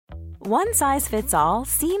One size fits all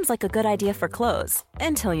seems like a good idea for clothes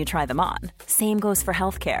until you try them on. Same goes for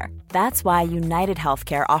healthcare. That's why United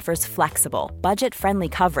Healthcare offers flexible, budget-friendly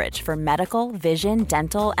coverage for medical, vision,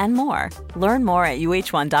 dental, and more. Learn more at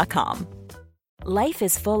uh1.com. Life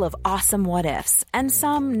is full of awesome what-ifs, and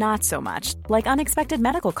some not so much, like unexpected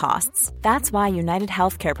medical costs. That's why United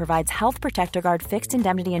Healthcare provides Health Protector Guard fixed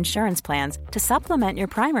indemnity insurance plans to supplement your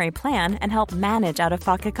primary plan and help manage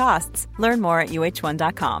out-of-pocket costs. Learn more at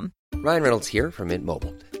uh1.com. Ryan Reynolds here from Mint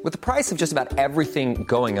Mobile. With the price of just about everything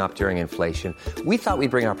going up during inflation, we thought we'd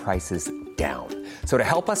bring our prices down. So to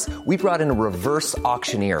help us, we brought in a reverse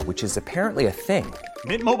auctioneer, which is apparently a thing.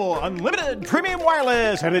 Mint Mobile Unlimited Premium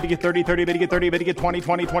Wireless. How to get 30, 30, bit to get 30, bit to get 20,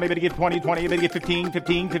 20, 20, bit to get 20, 20, bit to get 15,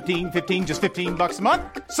 15, 15, 15, just $15 a month?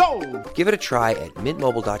 Sold! Give it a try at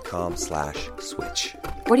mintmobile.com/switch.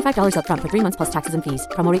 $45 up front for 3 months plus taxes and fees.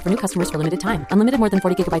 Promo rate for new customers for limited time. Unlimited more than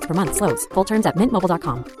 40 gigabytes per month. Slows full terms at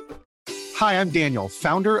mintmobile.com. Hi, I'm Daniel,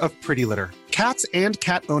 founder of Pretty Litter. Cats and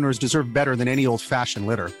cat owners deserve better than any old-fashioned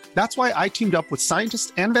litter. That's why I teamed up with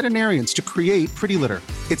scientists and veterinarians to create Pretty Litter.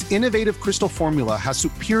 Its innovative crystal formula has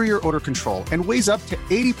superior odor control and weighs up to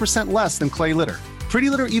 80% less than clay litter. Pretty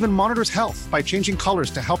Litter even monitors health by changing colors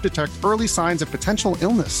to help detect early signs of potential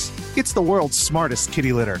illness. It's the world's smartest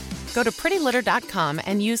kitty litter. Go to prettylitter.com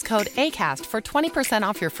and use code ACAST for 20%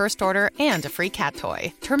 off your first order and a free cat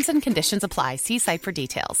toy. Terms and conditions apply. See site for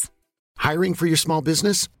details. Hiring for your small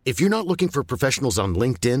business? If you're not looking for professionals on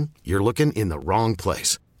LinkedIn, you're looking in the wrong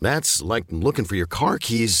place. That's like looking for your car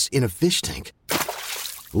keys in a fish tank.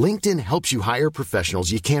 LinkedIn helps you hire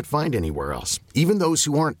professionals you can't find anywhere else, even those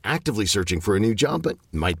who aren't actively searching for a new job but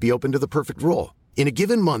might be open to the perfect role. In a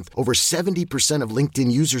given month, over 70% of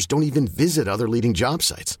LinkedIn users don't even visit other leading job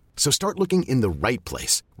sites. So start looking in the right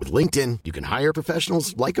place. With LinkedIn, you can hire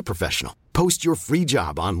professionals like a professional. Post your free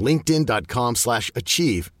job on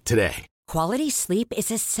linkedin.com/achieve today. Quality sleep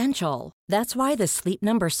is essential. That's why the Sleep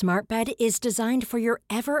Number Smart Bed is designed for your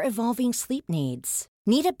ever-evolving sleep needs.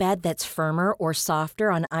 Need a bed that's firmer or softer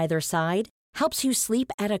on either side? Helps you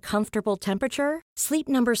sleep at a comfortable temperature? Sleep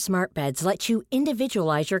Number Smart Beds let you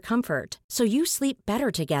individualize your comfort, so you sleep better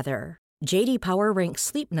together. J.D. Power ranks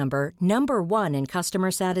Sleep Number number 1 in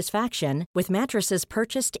customer satisfaction with mattresses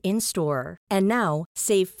purchased in-store. And now,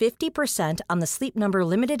 save 50% on the Sleep Number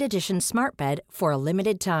Limited Edition Smart Bed for a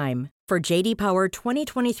limited time. For J.D. Power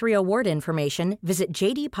 2023 award information, visit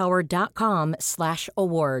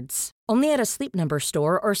jdpower.com/awards. Only at a Sleep Number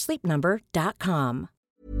store or sleepnumber.com.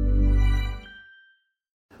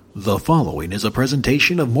 The following is a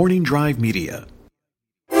presentation of Morning Drive Media.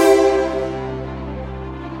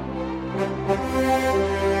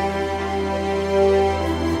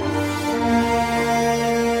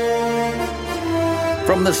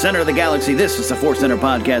 From the center of the galaxy, this is the Force Center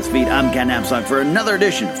podcast feed. I'm Ken Knapsack for another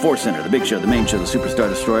edition of Force Center, the big show, the main show, the superstar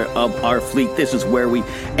destroyer of our fleet. This is where we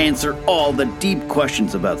answer all the deep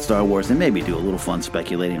questions about Star Wars and maybe do a little fun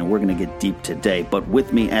speculating, and we're going to get deep today. But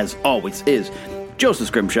with me, as always, is Joseph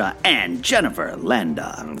Scrimshaw and Jennifer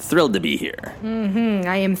Landa. I'm thrilled to be here.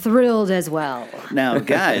 I am thrilled as well. Now,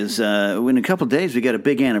 guys, in a couple days, we got a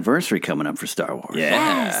big anniversary coming up for Star Wars.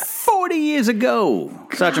 Yes. 40 years ago,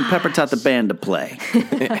 Sgt. Pepper taught the band to play.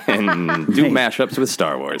 And do mashups with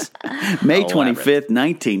Star Wars. May 25th,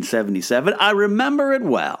 1977. I remember it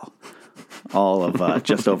well. All of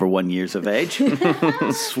just over 1 year of age.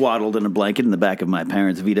 Swaddled in a blanket in the back of my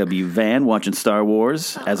parents' VW van, watching Star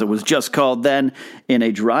Wars, as it was just called then, in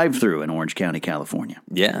a drive-thru in Orange County, California.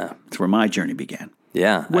 Yeah. That's where my journey began.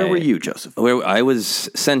 Yeah. Where were you, Joseph? I was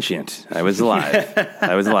sentient. I was alive.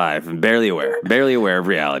 I was alive and barely aware of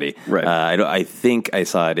reality. Right. I think I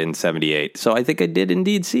saw it in 78. So I think I did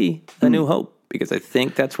indeed see A New Hope, because I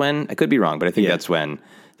think that's when, I could be wrong, but I think that's when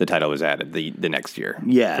the title was added the next year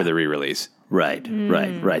for the re-release. Right.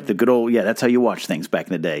 The good old, that's how you watch things back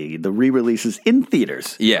in the day. The re-releases in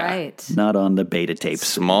theaters. Yeah. Right. Not on the beta tapes.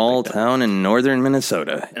 Small town in northern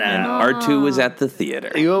Minnesota. And R2 was at the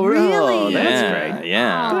theater. Oh, Really? That's great.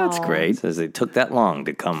 Yeah. That's great. Says they took that long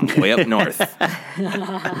to come way up north.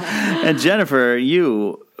 And Jennifer,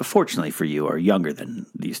 you, fortunately for you, are younger than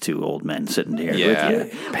these two old men sitting here with you.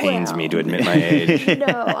 Pains me to admit my age. No,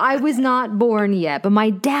 I was not born yet, but my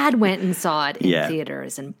dad went and saw it in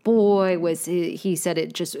theaters, and boy, he said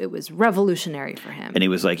it was revolutionary for him. And he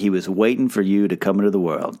was waiting for you to come into the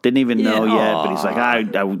world. Didn't even know yet, but he's like, I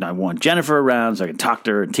want Jennifer around so I can talk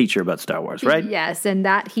to her and teach her about Star Wars, right? Yes, and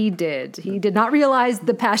that he did. He did not realize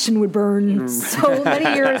the passion would burn so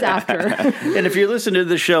many years after. And if you're listening to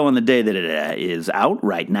the show on the day that it is out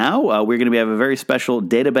right now. We're going to have a very special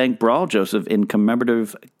Databank Brawl, Joseph, in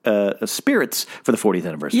commemorative spirits for the 40th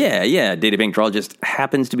anniversary. Yeah. Databank Brawl just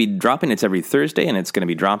happens to be dropping. It's every Thursday, and it's going to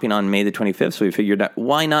be dropping on May the 25th, so we figured out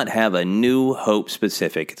why not have a New Hope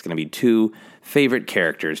specific. It's going to be 2 favorite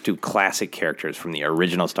characters, 2 classic characters from the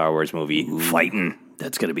original Star Wars movie fighting.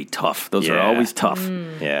 That's going to be tough. Those are always tough.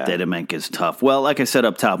 Yeah. Databank is tough. Well, like I said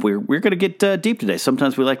up top, we're going to get deep today.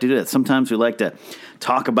 Sometimes we like to do that. Sometimes we like to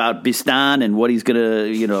talk about Bistan and what he's going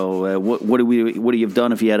to, what would he have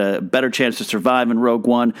done if he had a better chance to survive in Rogue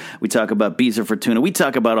One. We talk about Beezer Fortuna. We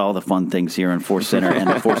talk about all the fun things here on Force Center and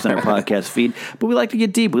the Force Center podcast feed. But we like to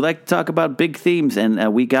get deep. We like to talk about big themes.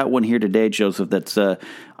 And we got one here today, Joseph, that's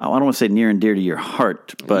I don't want to say near and dear to your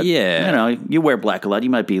heart, but you wear black a lot. You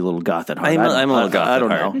might be a little goth at heart. I'm a little goth. I don't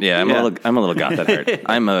know. know. Yeah, I'm a little goth at heart.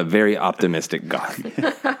 I'm a very optimistic goth.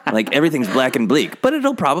 Like everything's black and bleak, but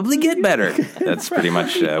it'll probably get better. That's pretty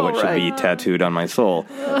much what should be tattooed on my soul.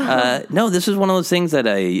 No, this is one of those things that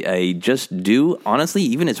I just do. Honestly,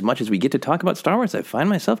 even as much as we get to talk about Star Wars, I find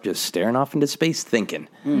myself just staring off into space thinking.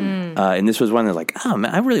 And this was one that's like, oh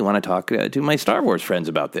man, I really want to talk to my Star Wars friends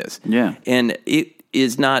about this. Yeah, and it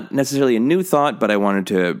is not necessarily a new thought, but I wanted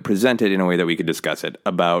to present it in a way that we could discuss it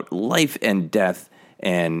about life and death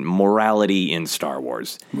and morality in Star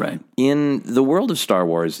Wars. Right. In the world of Star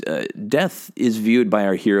Wars, death is viewed by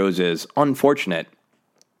our heroes as unfortunate,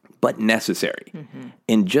 but necessary.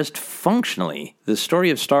 And just functionally, the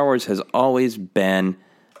story of Star Wars has always been,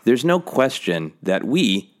 there's no question that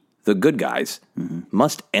we, the good guys,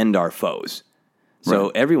 must end our foes.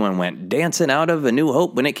 So everyone went dancing out of A New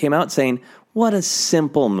Hope when it came out saying, what a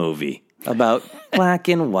simple movie about black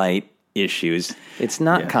and white issues. It's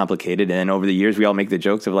not complicated. And over the years, we all make the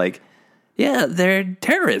jokes of like, yeah, they're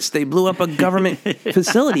terrorists. They blew up a government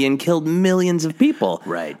facility and killed millions of people.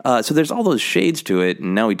 Right. So there's all those shades to it.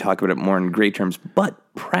 And now we talk about it more in gray terms.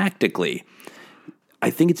 But practically, I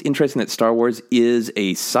think it's interesting that Star Wars is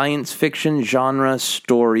a science fiction genre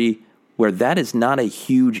story where that is not a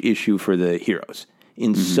huge issue for the heroes.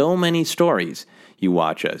 In so many stories, you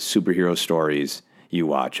watch superhero stories, you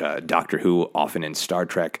watch Doctor Who, often in Star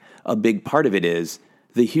Trek, a big part of it is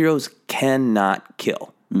the heroes cannot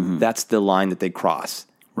kill. That's the line that they cross.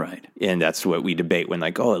 Right. And that's what we debate when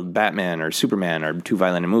like, oh, Batman or Superman are too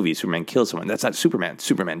violent in movies. Superman kills someone. That's not Superman.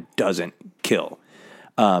 Superman doesn't kill.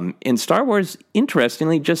 In Star Wars,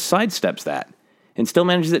 interestingly, just sidesteps that and still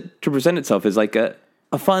manages it to present itself as like a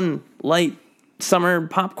fun, light, summer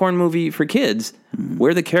popcorn movie for kids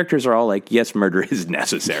where the characters are all like, yes, murder is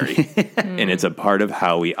necessary. And it's a part of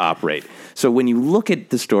how we operate. So when you look at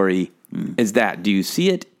the story as that, do you see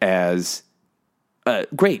it as,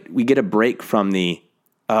 great, we get a break from the,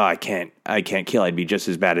 oh, I can't kill, I'd be just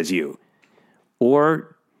as bad as you.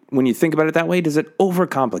 Or when you think about it that way, does it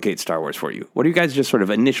overcomplicate Star Wars for you? What are you guys' just sort of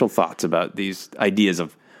initial thoughts about these ideas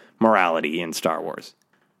of morality in Star Wars?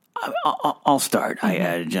 I'll start,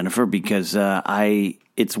 Jennifer, because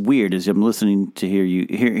it's weird as I'm listening to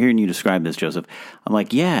hearing you describe this, Joseph. I'm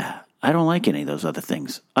like, yeah, I don't like any of those other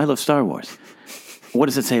things. I love Star Wars. What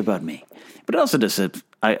does it say about me? But it also does say,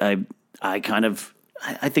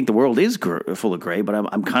 I think the world is full of gray, but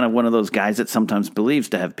I'm kind of one of those guys that sometimes believes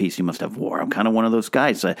to have peace, you must have war. I'm kind of one of those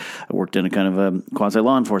guys. I worked in a kind of a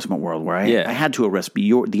quasi-law enforcement world where I had to arrest.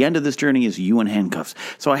 The end of this journey is you in handcuffs.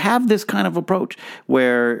 So I have this kind of approach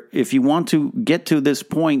where if you want to get to this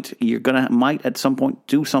point, you're might at some point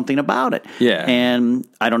do something about it. Yeah. And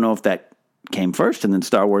I don't know if that came first, and then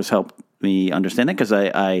Star Wars helped me understand it because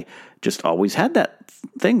I just always had that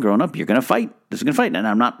thing growing up. You're going to fight. This is going to fight. And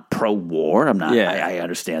I'm not pro-war. I'm not. Yeah. I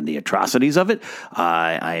understand the atrocities of it.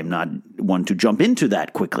 I am not one to jump into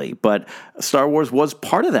that quickly. But Star Wars was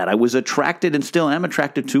part of that. I was attracted and still am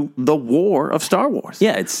attracted to the war of Star Wars.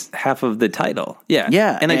 Yeah, it's half of the title. Yeah.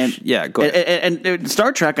 Yeah. Go ahead. And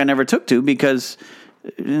Star Trek I never took to because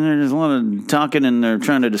there's a lot of talking and they're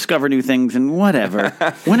trying to discover new things and whatever.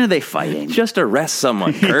 When are they fighting? Just arrest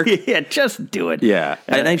someone, Kirk. Yeah, just do it. Yeah.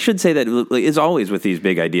 And I should say that, as always with these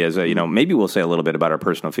big ideas, maybe we'll say a little bit about our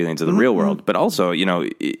personal feelings of the real world, but also, I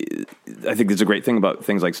think there's a great thing about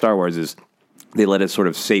things like Star Wars is they let us sort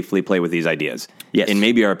of safely play with these ideas. Yes. And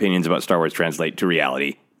maybe our opinions about Star Wars translate to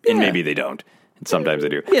reality, and maybe they don't. And sometimes they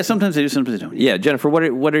do. Yeah, sometimes they do, sometimes they don't. Yeah, Jennifer,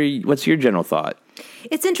 what's your general thought?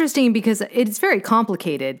 It's interesting because it's very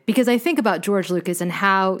complicated because I think about George Lucas and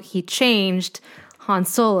how he changed Han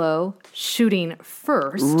Solo shooting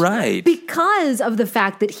first. Right. Because of the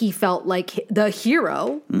fact that he felt like the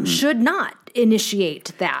hero should not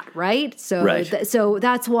initiate that, right? So, so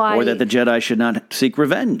that's why... Or that the Jedi should not seek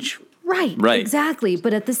revenge. Right, exactly.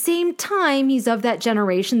 But at the same time, he's of that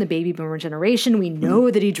generation, the baby boomer generation. We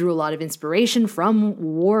know that he drew a lot of inspiration from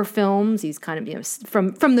war films. He's kind of,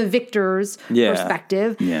 from the victor's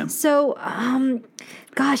perspective. Yeah. So,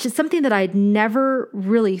 gosh, it's something that I'd never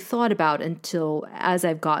really thought about until as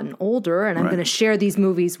I've gotten older. And I'm going to share these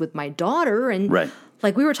movies with my daughter. And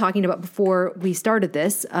like we were talking about before we started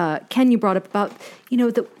this, Ken, you brought up about,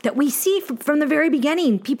 that we see from the very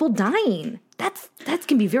beginning, people dying. That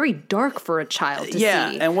can be very dark for a child to see.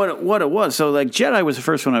 Yeah, and what it was. So, like, Jedi was the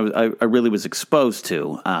first one I really was exposed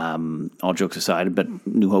to, all jokes aside, but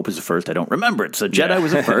New Hope is the first. I don't remember it. So Jedi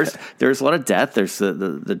was the first. There's a lot of death. There's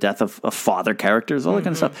the death of father characters, all that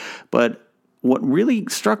kind of stuff. But what really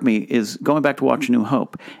struck me is going back to watch New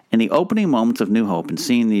Hope, and the opening moments of New Hope and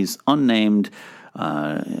seeing these unnamed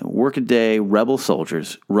workaday rebel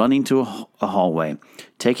soldiers running to a hallway,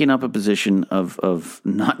 taking up a position of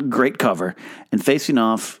not great cover, and facing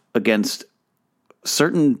off against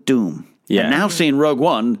certain doom. Yeah. And now seeing Rogue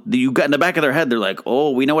One, you got in the back of their head, they're like,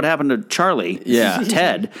 oh, we know what happened to Charlie,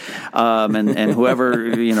 Ted, and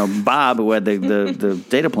whoever, Bob, who had the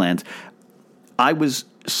data plans. I was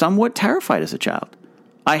somewhat terrified as a child.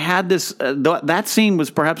 I had this, that scene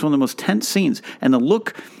was perhaps one of the most tense scenes, and the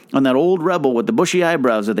look on that old rebel with the bushy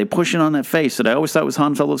eyebrows that they push in on that face that I always thought was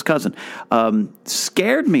Han Solo's cousin,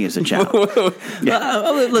 scared me as a child. Let's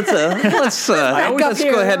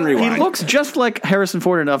go ahead and rewind. He looks just like Harrison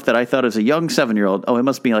Ford enough that I thought as a young 7-year-old, it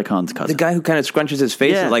must be like Han's cousin. The guy who kind of scrunches his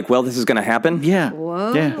face, like, well, this is going to happen? Yeah.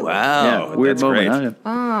 Whoa. Yeah. Wow. Yeah. Weird moment.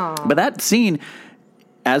 Oh. But that scene,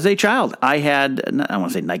 as a child, I had, I don't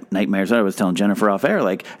want to say nightmares. I was telling Jennifer off air,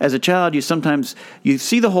 like, as a child, you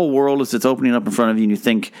see the whole world as it's opening up in front of you, and you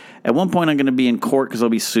think, at one point I'm going to be in court because I'll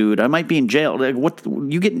be sued. I might be in jail. Like,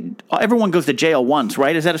 everyone goes to jail once,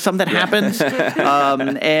 right? Is that something that happens?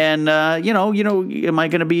 Am I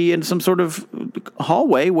going to be in some sort of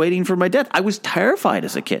hallway waiting for my death? I was terrified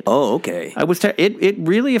as a kid. Oh, okay. It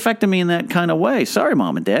really affected me in that kind of way. Sorry,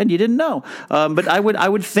 Mom and Dad, you didn't know. But I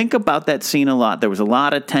would think about that scene a lot. There was a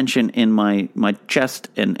lot of tension in my chest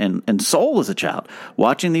and soul as a child,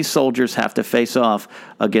 watching these soldiers have to face off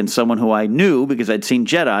against someone who I knew, because I'd seen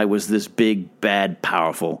Jedi, was this big, bad,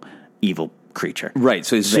 powerful, evil creature. Right.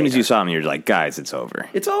 So as soon as you saw him, you're like, guys, it's over.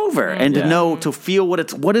 It's over. And to feel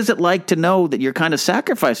what is it like to know that you're kind of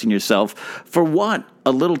sacrificing yourself for what?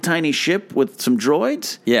 A little tiny ship with some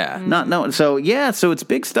droids? Yeah. So it's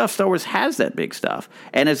big stuff. Star Wars has that big stuff.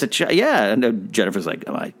 And as a child, and Jennifer's like,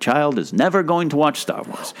 my child is never going to watch Star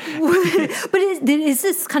Wars. But is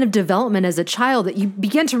this kind of development as a child that you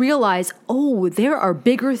begin to realize, there are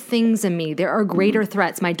bigger things in me. There are greater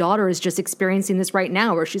threats. My daughter is just experiencing this right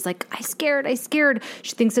now, where she's like, I scared.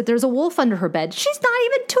 She thinks that there's a wolf under her bed. She's not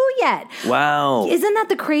even 2 yet. Wow. Isn't that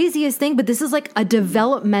the craziest thing? But this is like a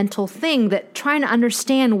developmental thing, that trying to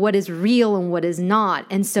understand what is real and what is not.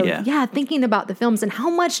 And so, thinking about the films and how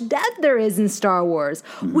much death there is in Star Wars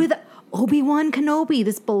with Obi-Wan Kenobi,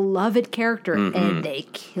 this beloved character, and they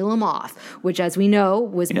kill him off, which, as we know,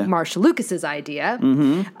 was Marsha Lucas's idea,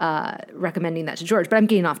 recommending that to George. But I'm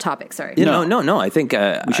getting off topic, sorry. No. I think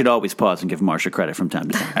we should always pause and give Marsha credit from time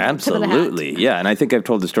to time. Absolutely, yeah. And I think I've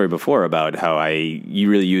told the story before about how you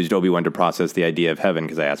really used Obi-Wan to process the idea of heaven,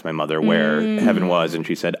 because I asked my mother where heaven was, and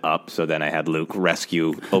she said up. So then I had Luke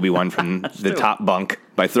rescue Obi-Wan from the top bunk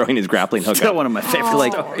by throwing his grappling hook. Still one of my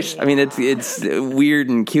favorite stories. I mean, it's weird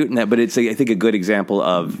and cute in that, but it's, I think, a good example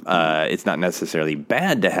of it's not necessarily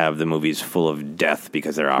bad to have the movies full of death,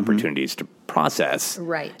 because there are opportunities to process.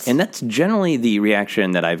 Right. And that's generally the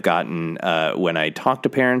reaction that I've gotten when I talk to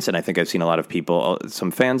parents, and I think I've seen a lot of people,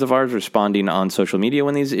 some fans of ours, responding on social media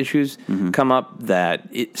when these issues come up, that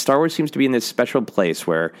Star Wars seems to be in this special place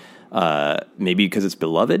where maybe because it's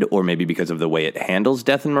beloved, or maybe because of the way it handles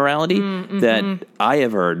death and morality, that I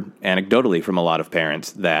have heard anecdotally from a lot of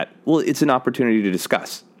parents that, it's an opportunity to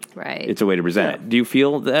discuss. Right. It's a way to present it. Do you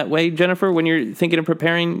feel that way, Jennifer, when you're thinking of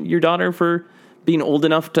preparing your daughter for being old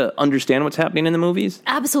enough to understand what's happening in the movies?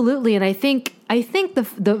 Absolutely. And I think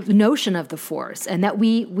the notion of the Force, and that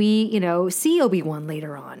we see Obi-Wan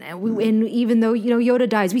later on, and even though Yoda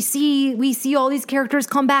dies, we see all these characters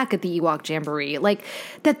come back at the Ewok Jamboree, like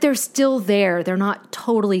that they're still there, they're not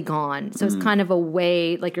totally gone. So it's kind of a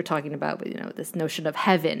way, like you're talking about, this notion of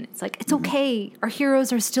heaven. It's like, it's okay, our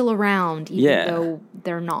heroes are still around, even though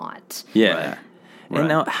they're not. Yeah. Right. And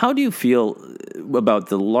now, how do you feel about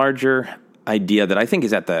the larger idea that I think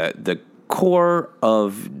is at the core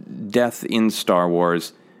of death in Star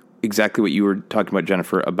Wars, exactly what you were talking about,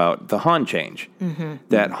 Jennifer, about the Han change.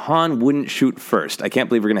 That Han wouldn't shoot first. I can't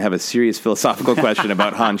believe we're going to have a serious philosophical question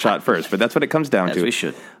about Han shot first, but that's what it comes down to. We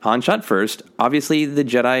should. Han shot first. Obviously, the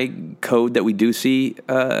Jedi code that we do see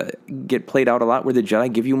get played out a lot, where the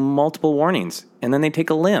Jedi give you multiple warnings, and then they take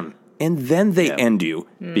a limb, and then they end you,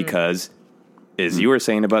 because, as you were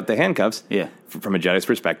saying about the handcuffs, from a Jedi's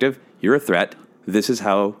perspective, you're a threat. This is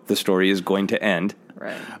how the story is going to end.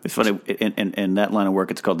 Right. It's funny, in that line of work,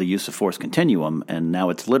 it's called the use of force continuum, and now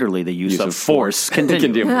it's literally the use of force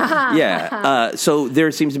continuum. So there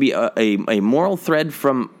seems to be a moral thread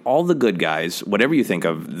from all the good guys, whatever you think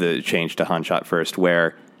of the change to Han shot first,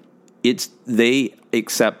 where they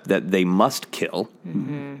accept that they must kill,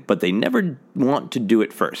 but they never want to do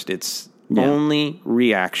it first. It's only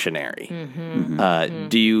reactionary.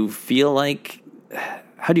 Do you feel like...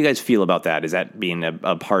 How do you guys feel about that? Is that being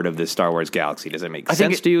a part of the Star Wars galaxy? Does it make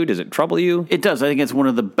sense to you? Does it trouble you? It does. I think it's one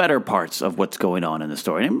of the better parts of what's going on in the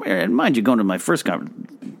story. And mind you, going to my first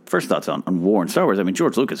thoughts on war and Star Wars, I mean,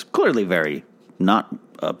 George Lucas clearly very not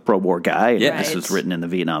a pro-war guy. And this was written in the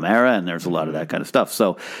Vietnam era, and there's a lot of that kind of stuff.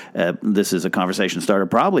 So this is a conversation starter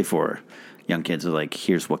probably for young kids. Like,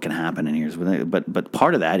 here's what can happen, and here's what. But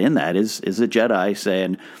part of that is a Jedi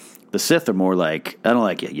saying the Sith are more like, I don't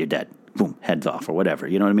like you, you're dead. Boom, heads off or whatever.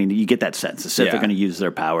 You know what I mean? You get that sense. The Sith are going to use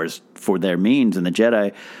their powers for their means, and the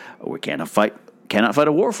Jedi, we cannot fight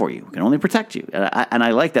a war for you. We can only protect you. And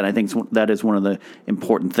I like that. I think that is one of the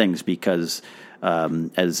important things, because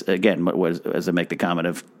as I make the comment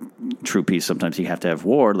of true peace, sometimes you have to have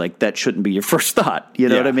war. Like, that shouldn't be your first thought. You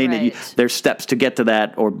know what I mean? Right. There's steps to get to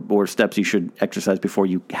that, or steps you should exercise before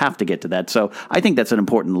you have to get to that. So I think that's an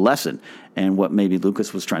important lesson, and what maybe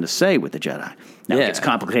Lucas was trying to say with the Jedi. Now it gets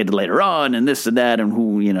complicated later on, and this and that, and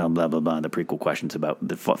who, blah, blah, blah, the prequel questions about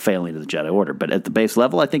the failing of the Jedi Order. But at the base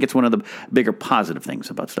level, I think it's one of the bigger positive things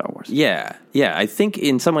about Star Wars. Yeah. I think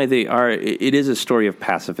in some way it is a story of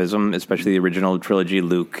pacifism, especially the original trilogy.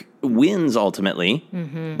 Luke wins ultimately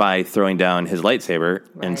by throwing down his lightsaber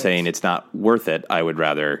and saying, it's not worth it, I would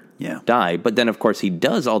rather die. But then, of course, he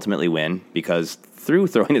does ultimately win, because through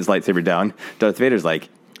throwing his lightsaber down, Darth Vader's like,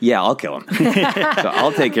 yeah, I'll kill him. So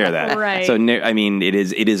I'll take care of that. Right. So, I mean, it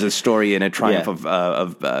is a story and a triumph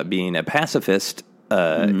of being a pacifist,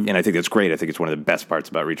 and I think that's great. I think it's one of the best parts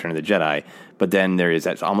about Return of the Jedi. But then there is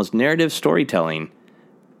that almost narrative storytelling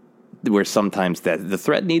where sometimes the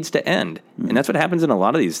threat needs to end. And that's what happens in a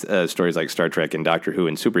lot of these stories like Star Trek and Doctor Who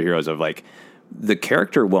and superheroes, of like, the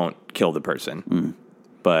character won't kill the person.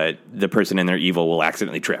 But the person in their evil will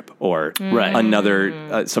accidentally trip, or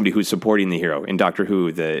another somebody who's supporting the hero. In Doctor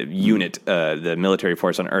Who, the unit, the military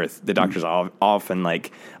force on Earth, the Doctor's often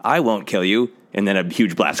like, I won't kill you, and then a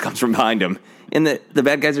huge blast comes from behind him, and the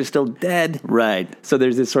bad guys are still dead. Right. So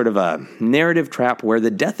there's this sort of a narrative trap where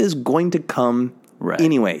the death is going to come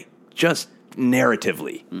anyway, just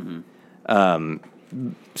narratively.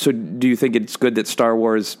 So do you think it's good that Star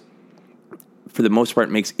Wars, for the most part,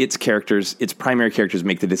 makes its primary characters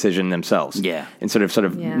make the decision themselves? Yeah. Instead of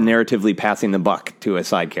narratively passing the buck to a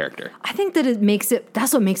side character. I think that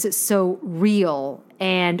that's what makes it so real,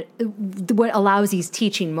 and what allows these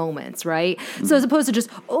teaching moments, right? So as opposed to just,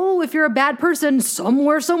 if you're a bad person,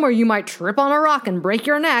 somewhere you might trip on a rock and break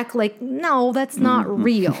your neck. Like, no, that's not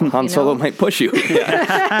real. Han Solo might push you.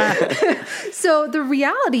 So the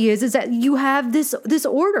reality is that you have this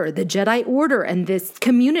order, the Jedi Order, and this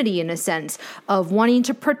community, in a sense, of wanting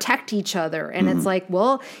to protect each other. And it's like,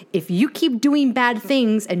 well, if you keep doing bad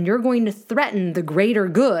things and you're going to threaten the greater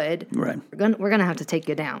good, we're going to have to take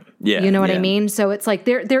you down. Yeah. You know what I mean? So it's like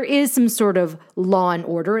there is some sort of law and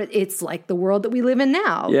order. It's like the world that we live in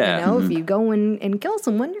now. Yeah. You know, if you go and kill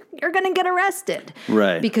someone, you're going to get arrested.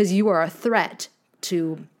 Right. Because you are a threat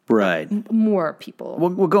to more people.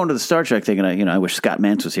 We'll go into the Star Trek thing, and I wish Scott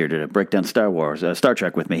Mantz was here to break down Star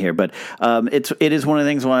Trek with me here. But it is one of the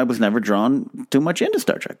things why I was never drawn too much into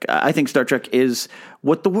Star Trek. I think Star Trek is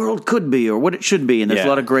what the world could be, or what it should be, and there's a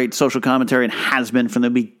lot of great social commentary, and has been from the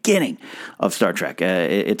beginning of Star Trek.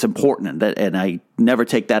 It's important, and I never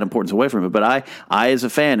take that importance away from it. But I as a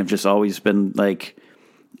fan have just always been like,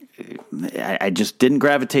 I just didn't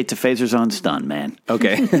gravitate to phasers on stun, man.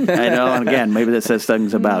 Okay. I know, and again, maybe that says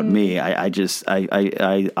things about me. I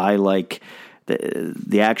like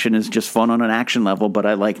the action is just fun on an action level, but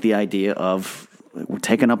I like the idea of we're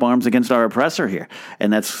taking up arms against our oppressor here.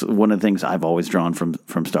 And that's one of the things I've always drawn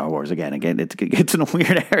from Star Wars. Again, it's in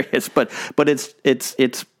weird areas, but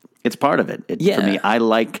it's It's part of it. For me, I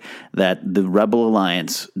like that the Rebel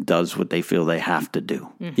Alliance does what they feel they have to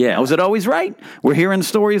do. Yeah. Was it always right? We're hearing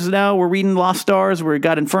stories now. We're reading Lost Stars. We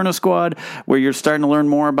got Inferno Squad, where you're starting to learn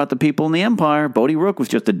more about the people in the Empire. Bodhi Rook was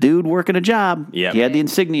just a dude working a job. Yep. He had the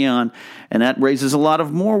insignia on, and that raises a lot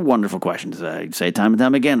of more wonderful questions. I say time and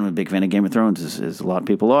time again, I'm a big fan of Game of Thrones, as a lot of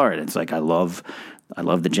people are. And it's like, I love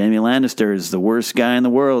that Jaime Lannister is the worst guy in the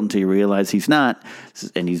world until you realize he's not,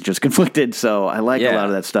 and he's just conflicted. So I like a lot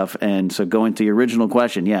of that stuff. And so going to your original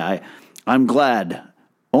question, I'm glad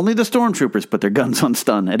only the stormtroopers put their guns on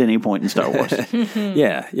stun at any point in Star Wars.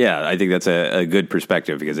 Yeah, I think that's a good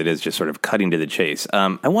perspective because it is just sort of cutting to the chase.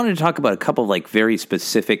 I wanted to talk about a couple of like very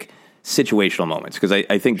specific situational moments because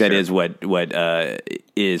I think that is what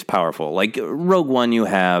is powerful. Like Rogue One, you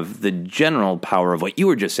have the general power of what you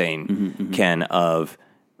were just saying, Ken, of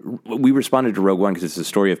we responded to Rogue One because it's a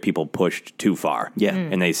story of people pushed too far. Yeah.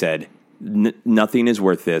 And they said, nothing is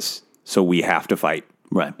worth this, so we have to fight.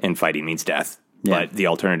 Right. And fighting means death. Yeah. But the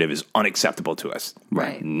alternative is unacceptable to us.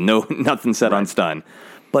 Right. Nothing set on stun.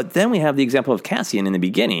 But then we have the example of Cassian in the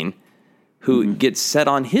beginning who gets set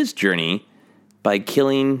on his journey by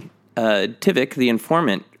killing Tivik, the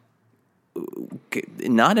informant,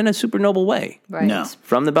 not in a super noble way. Right. No.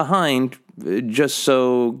 From the behind, just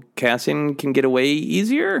so Cassian can get away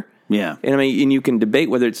easier. Yeah. And I mean, and you can debate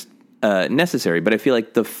whether it's necessary, but I feel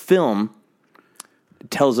like the film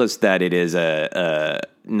tells us that it is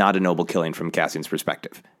not a noble killing from Cassian's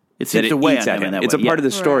perspective. It seems to weigh on at him. It's a part of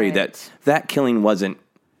the story Right. that killing wasn't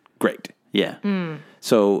great. Yeah.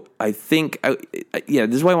 So I think,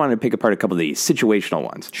 this is why I wanted to pick apart a couple of these situational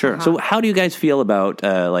ones. Sure. So how do you guys feel about,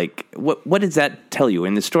 what does that tell you?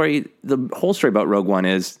 In the story, the whole story about Rogue One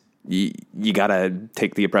is you got to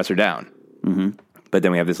take the oppressor down. Mm-hmm. But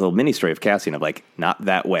then we have this little mini story of Cassian of like, not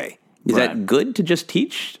that way. Is that good to just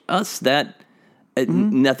teach us that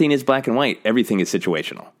nothing is black and white? Everything is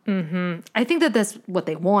situational. Mm-hmm. I think that that's what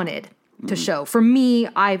they wanted to show. For me,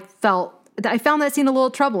 I found that scene a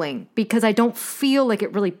little troubling because I don't feel like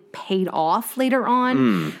it really paid off later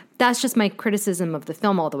on. That's just my criticism of the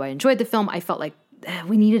film. Although I enjoyed the film, I felt like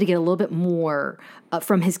we needed to get a little bit more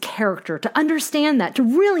from his character to understand that, to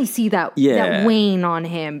really see that wane on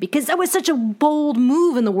him, because that was such a bold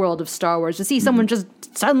move in the world of Star Wars to see someone just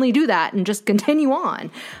suddenly do that and just continue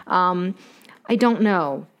on. I don't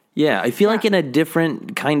know. Yeah, I feel like in a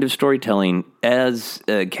different kind of storytelling, as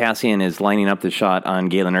Cassian is lining up the shot on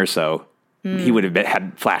Galen Erso, he would have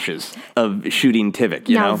had flashes of shooting Tivik,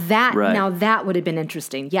 you know? Now that would have been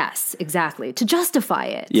interesting. Yes, exactly. To justify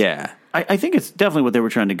it. Yeah. I think it's definitely what they were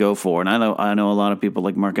trying to go for. And I know a lot of people,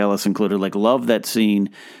 like Mark Ellis included, like love that scene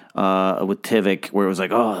with Tivik where it was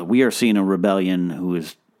like, oh, we are seeing a rebellion who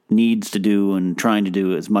needs to do and trying to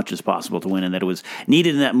do as much as possible to win, and that it was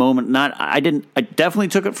needed in that moment. I definitely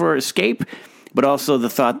took it for escape, but also the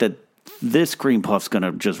thought that this cream puff's going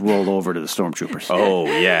to just roll over to the stormtroopers. Oh,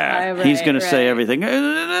 yeah. He's going to say everything.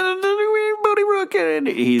 Bodhi Rook.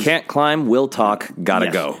 He can't climb, will talk,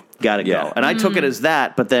 gotta go. Gotta go. And I took it as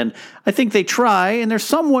that, but then I think they try, and they're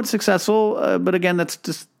somewhat successful, but again, that's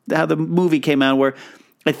just how the movie came out, where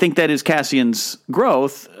I think that is Cassian's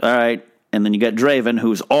growth, all right? And then you got Draven,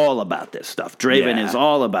 who's all about this stuff. Draven is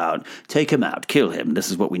all about, take him out, kill him. This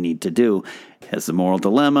is what we need to do. He has the moral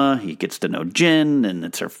dilemma. He gets to know Jyn, and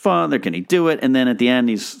it's her father. Can he do it? And then at the end,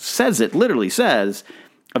 literally says,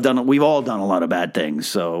 we've all done a lot of bad things.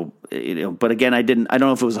 So, but again, I don't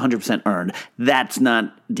know if it was 100% earned. That's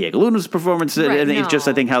not Diego Luna's performance. Right, It's just,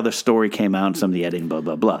 I think, how the story came out, some of the editing, blah,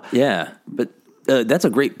 blah, blah. Yeah, but that's a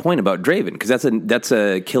great point about Draven, because that's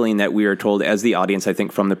a killing that we are told as the audience, I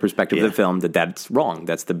think, from the perspective of the film, that's wrong.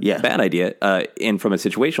 That's the bad idea. And from a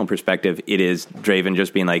situational perspective, it is Draven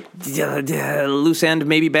just being like, loose end,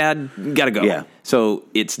 maybe bad, gotta go. Yeah. So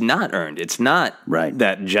it's not earned. It's not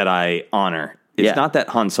that Jedi honor. It's not that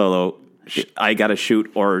Han Solo, I gotta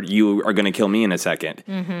shoot or you are gonna kill me in a second.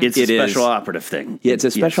 Mm-hmm. It's a special operative thing. Yeah, it's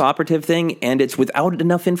a special operative thing, and it's without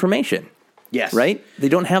enough information. Yes. Right? He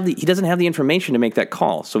doesn't have the information to make that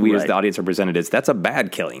call. So we as the audience are presented as that's a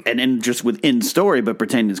bad killing. And just within story, but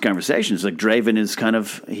pertaining to this conversation, it's like Draven is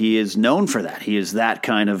he is known for that. He is that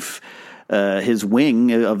kind of, his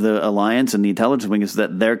wing of the Alliance and the intelligence wing is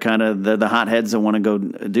that they're kind of the hotheads that want to go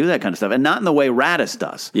do that kind of stuff. And not in the way Radis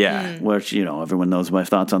does. Yeah. Which, everyone knows my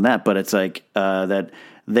thoughts on that. But it's like that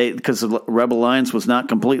because the Rebel Alliance was not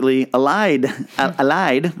completely allianced at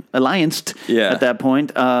that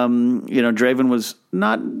point. Draven was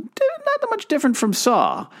not that much different from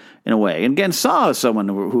Saw in a way. And again, Saw is someone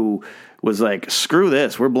who was like, screw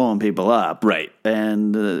this, we're blowing people up. Right.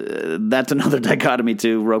 And that's another dichotomy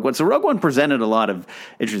to Rogue One. So Rogue One presented a lot of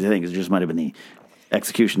interesting things. It just might have been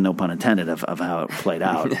execution, no pun intended, of how it played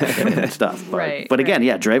out and stuff. Right. But again,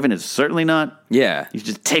 Draven is certainly not. Yeah. You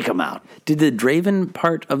just take him out. Did the Draven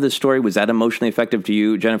part of the story, was that emotionally effective to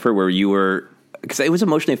you, Jennifer, where you were, because it was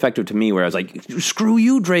emotionally effective to me, where I was like, screw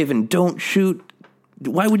you, Draven, don't shoot.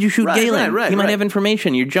 Why would you shoot Galen? He might have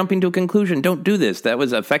information. You're jumping to a conclusion. Don't do this. That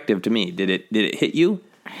was effective to me. Did it hit you?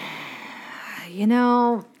 You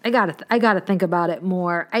know, I gotta think about it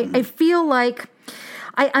more. I feel like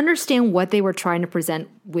I understand what they were trying to present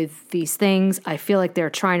with these things. I feel like they're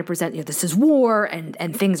trying to present, this is war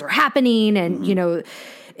and things are happening and,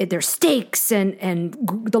 there's stakes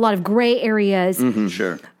and a lot of gray areas. Mm-hmm,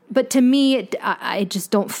 sure. But to me, I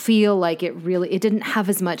just don't feel like it didn't have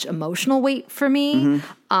as much emotional weight for me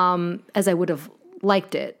as I would have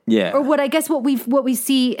liked it. Yeah. Or what we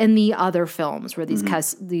see in the other films where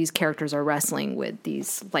these characters are wrestling with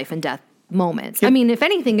these life and death moments. I mean, if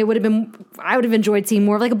anything, I would have enjoyed seeing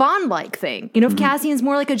more of like a Bond-like thing. If Cassian's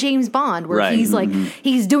more like a James Bond, where he's like,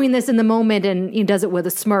 he's doing this in the moment and he does it with a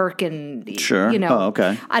smirk and, sure. Oh,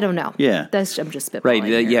 okay. I don't know. Yeah. I'm just spitballing. Right.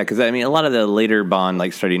 Here. Yeah. Because I mean, a lot of the later Bond,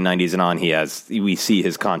 like starting 90s and on, we see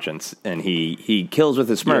his conscience and he kills with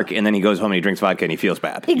a smirk and then he goes home and he drinks vodka and he feels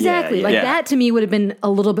bad. Exactly. That to me would have been a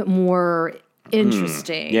little bit more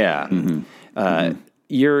interesting. Yeah.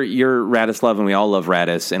 You're Radis love, and we all love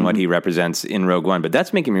Radis and what he represents in Rogue One. But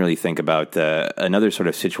that's making me really think about another sort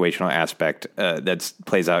of situational aspect that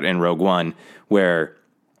plays out in Rogue One, where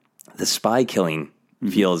the spy killing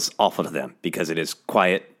feels awful to them because it is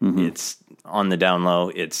quiet, it's on the down low,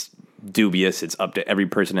 it's dubious, it's up to every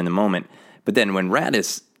person in the moment. But then when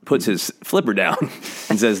Radis puts his flipper down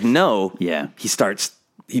and says no,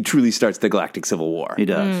 he truly starts the Galactic Civil War. He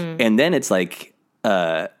does, and then it's like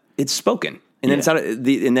it's spoken. And then it's out of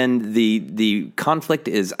the conflict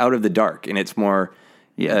is out of the dark, and it's more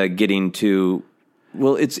getting to,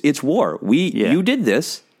 well, it's war. You did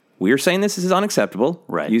this. We are saying this is unacceptable.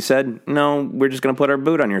 Right. You said no. We're just going to put our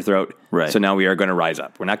boot on your throat. Right. So now we are going to rise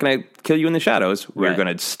up. We're not going to kill you in the shadows. We're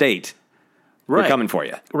going to state we're coming for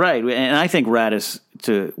you. Right. And I think Radis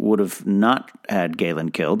would have not had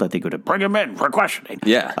Galen killed. I think would have bring him in for questioning.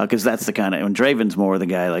 Yeah. Because that's the kind of, when Draven's more the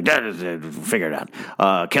guy like, figure it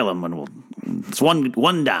out. Kill him and it's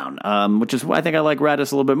one down. Which is why I think I like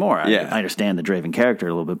Radis a little bit more. I understand the Draven character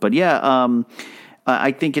a little bit. But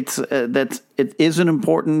I think it is an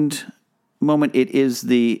important moment. It is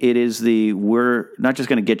the we're not just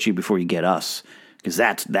going to get you before you get us, because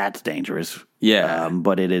that's dangerous. Yeah.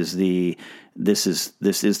 But it is this is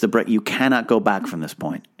the break. You cannot go back from this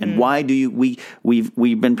point. And why do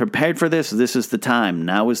we've been prepared for this? This is the time.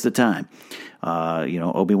 Now is the time.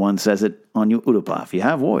 Obi-Wan says it on Utapau. If you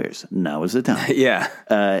have warriors, now is the time. Yeah.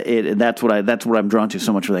 That's what I'm drawn to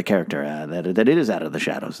so much for that character. That it is out of the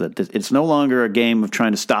shadows. That it's no longer a game of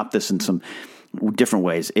trying to stop this in some different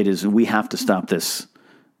ways. It is, we have to stop this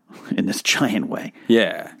in this giant way.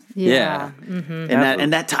 Yeah. Yeah. Mm-hmm.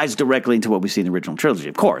 And that ties directly into what we see in the original trilogy,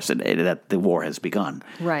 of course, that the war has begun.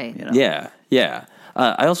 Right. Yeah.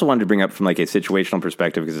 I also wanted to bring up from like a situational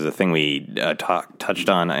perspective, because it's a thing we touched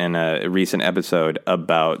on in a recent episode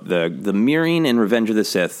about the mirroring in Revenge of the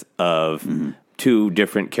Sith of two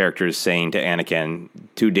different characters saying to Anakin,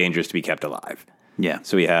 too dangerous to be kept alive. Yeah.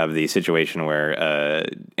 So we have the situation where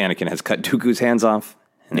Anakin has cut Dooku's hands off,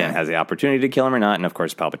 and then has the opportunity to kill him or not. And of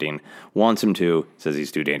course, Palpatine wants him to, says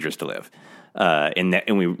he's too dangerous to live.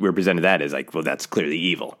 And we represented that as like, well, that's clearly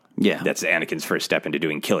evil. Yeah. That's Anakin's first step into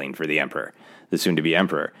doing killing for the Emperor, the soon-to-be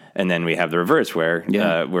Emperor. And then we have the reverse where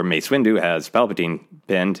Mace Windu has Palpatine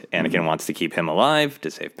pinned. Anakin wants to keep him alive to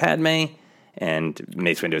save Padme. And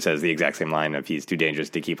Mace Windu says the exact same line of he's too dangerous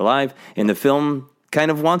to keep alive. And the film kind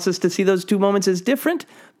of wants us to see those two moments as different,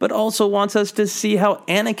 but also wants us to see how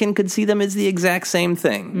Anakin could see them as the exact same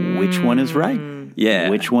thing. Which one is right? Yeah.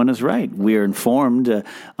 Which one is right? We're informed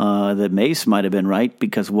that Mace might have been right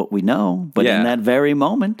because of what we know, but in that very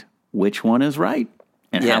moment, which one is right?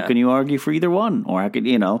 And how can you argue for either one? Or how could,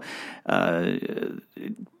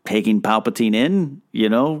 taking Palpatine in,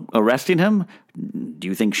 arresting him, do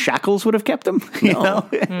you think shackles would have kept him? No.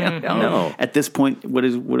 No. At this point, what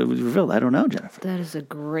was revealed? I don't know, Jennifer. That is a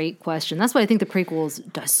great question. That's why I think the prequels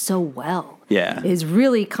does so well. Yeah. Is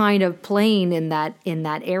really kind of playing in that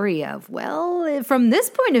area of, well, from this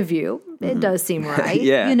point of view, it does seem right.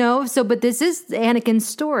 So but this is Anakin's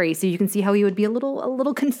story, so you can see how he would be a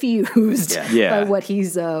little confused by what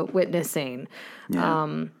he's witnessing.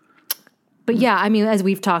 Yeah. But yeah, I mean, as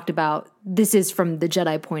we've talked about, this is from the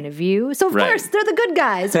Jedi point of view. So, of course, they're the good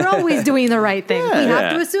guys. They're always doing the right thing. We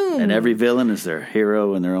have to assume. And every villain is their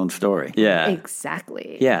hero in their own story. Yeah.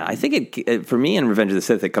 Exactly. Yeah, I think it for me in Revenge of the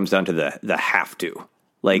Sith, it comes down to the have to.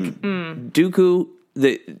 Like, Dooku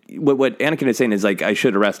what Anakin is saying is like, I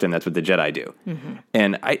should arrest him. That's what the Jedi do. Mm-hmm.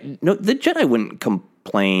 And the Jedi wouldn't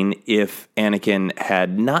complain if Anakin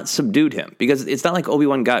had not subdued him, because it's not like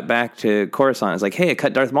Obi-Wan got back to Coruscant. It's like, hey, I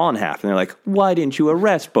cut Darth Maul in half. And they're like, why didn't you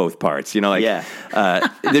arrest both parts? You know, like,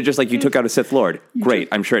 they're just like, you took out a Sith Lord. Great.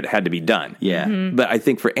 I'm sure it had to be done. Yeah. Mm-hmm. But I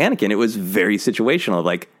think for Anakin, it was very situational.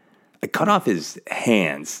 Like, I cut off his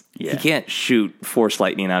hands. Yeah. He can't shoot Force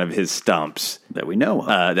lightning out of his stumps. That we know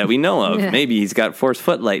of. Yeah. Maybe he's got Force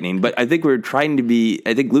foot lightning. But I think I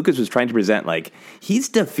think Lucas was trying to present, like, he's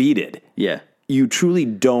defeated. Yeah. You truly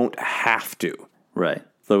don't have to. Right.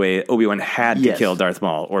 The way Obi-Wan had to kill Darth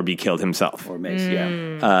Maul or be killed himself. Or Mace,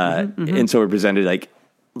 yeah. And so we're presented like,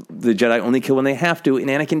 the Jedi only kill when they have to, and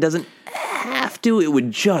Anakin doesn't have to. It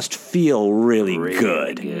would just feel really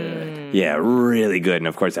good. Yeah, really good. And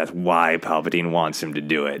of course, that's why Palpatine wants him to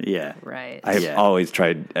do it. Yeah. Right. I've always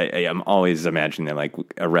tried, I'm always imagining them like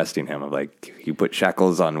arresting him. of like, you put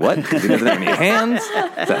shackles on what? Because he doesn't have any hands?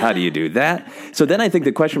 So how do you do that? So then I think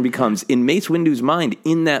the question becomes, in Mace Windu's mind,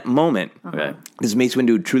 in that moment, does Mace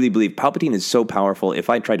Windu truly believe Palpatine is so powerful, if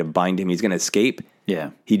I try to bind him, he's going to escape?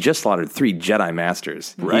 Yeah. He just slaughtered 3 Jedi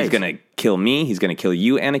Masters. Right. He's going to kill me. He's going to kill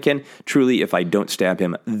you, Anakin. Truly, if I don't stab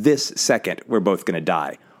him this second, we're both going to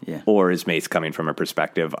die. Yeah. Or is Mace coming from a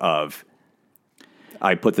perspective of,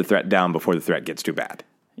 I put the threat down before the threat gets too bad?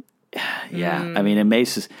 Yeah. I mean, and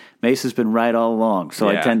Mace has been right all along. So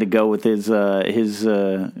I tend to go with his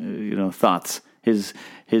thoughts,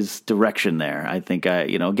 his direction there. I think,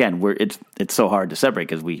 again, it's so hard to separate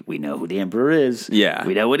because we know who the Emperor is. Yeah.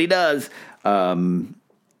 We know what he does. Man,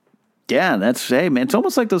 it's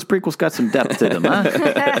almost like those prequels got some depth to them, huh?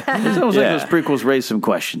 It's almost like those prequels raised some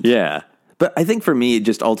questions. Yeah. But I think for me,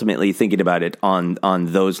 just ultimately thinking about it on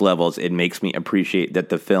those levels, it makes me appreciate that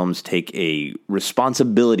the films take a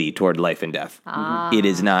responsibility toward life and death. It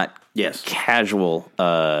is not casual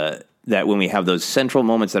that when we have those central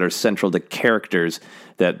moments that are central to characters,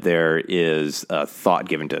 that there is a thought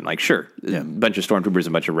given to them. Like, sure, a bunch of stormtroopers and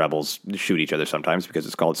a bunch of rebels shoot each other sometimes because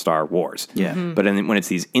it's called Star Wars. Yeah. Mm-hmm. But when it's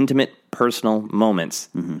these intimate, personal moments,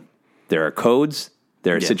 there are codes,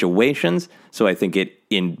 there are situations. So I think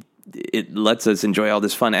it lets us enjoy all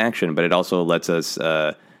this fun action, but it also lets us,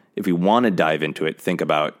 if we want to dive into it, think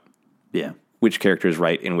about which character is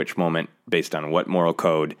right in which moment based on what moral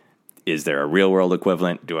code. Is there a real-world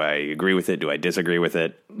equivalent? Do I agree with it? Do I disagree with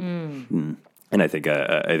it? And I think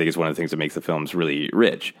it's one of the things that makes the films really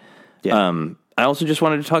rich. Yeah. I also just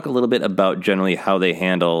wanted to talk a little bit about generally how they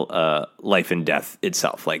handle life and death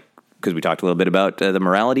itself, like because we talked a little bit about the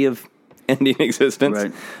morality of ending existence.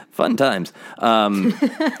 Right. Fun times. So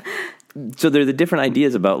there are the different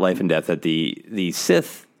ideas about life and death that the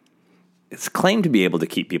Sith it's claimed to be able to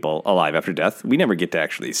keep people alive after death. We never get to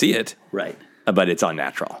actually see it. Right. But it's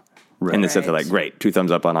unnatural. Right. And the Sith are like, great, 2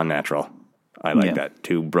 thumbs up on unnatural. I like that.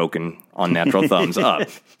 2 broken unnatural thumbs up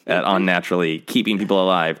at unnaturally keeping people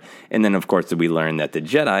alive. And then, of course, we learn that the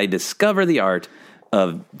Jedi discover the art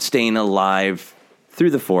of staying alive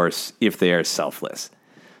through the Force if they are selfless.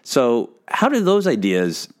 So how do those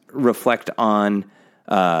ideas reflect on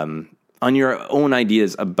your own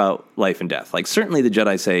ideas about life and death? Like, certainly the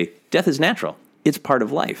Jedi say, death is natural. It's part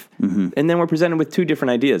of life. Mm-hmm. And then we're presented with 2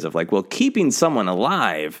 different ideas of like, well, keeping someone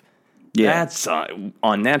alive... that's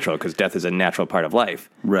unnatural because death is a natural part of life.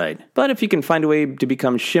 Right. But if you can find a way to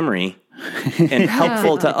become shimmery and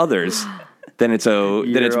helpful to others, then it's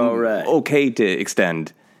okay to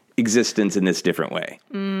extend existence in this different way.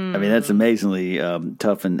 I mean, that's amazingly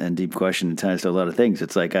tough and deep question. It ties to a lot of things.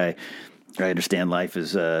 It's like I understand life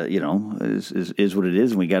is is what it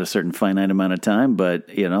is, and we got a certain finite amount of time. But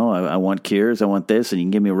I want cures, I want this, and you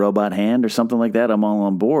can give me a robot hand or something like that. I'm all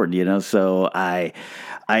on board. So I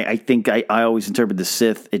think I always interpret the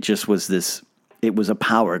Sith. It just was this. It was a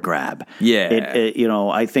power grab. Yeah.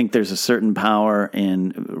 I think there's a certain power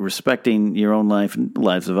in respecting your own life and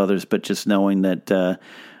lives of others, but just knowing that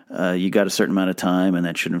you got a certain amount of time, and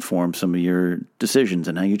that should inform some of your decisions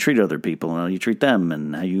and how you treat other people and how you treat them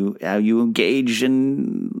and how you engage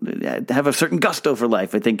and have a certain gusto for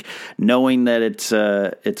life. I think knowing that it's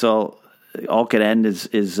all could end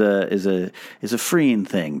is a freeing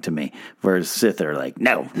thing to me. Whereas Sith are like,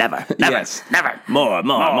 no, never, never, more life,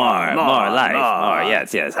 more.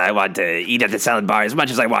 Yes. I want to eat at the salad bar as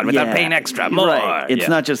much as I want without paying extra. More. Right. It's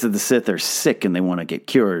not just that the Sith are sick and they want to get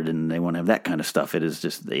cured and they want to have that kind of stuff. It is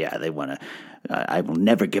just, they want to. I will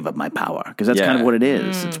never give up my power because that's kind of what it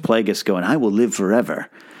is. It's Plagueis going, I will live forever.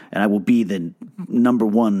 And I will be the number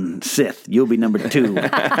 1 Sith. You'll be number 2.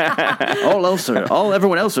 Everyone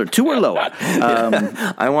else are 2 or lower.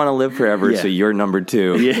 I want to live forever, so you're number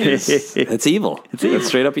 2. That's evil. It's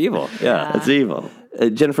straight up evil. Yeah, that's evil.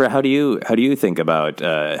 Jennifer, how do you think about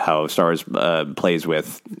how Star Wars plays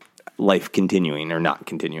with life continuing or not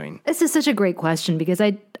continuing? This is such a great question because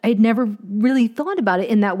I'd never really thought about it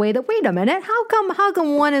in that way. That wait a minute, how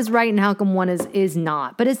come one is right and how come one is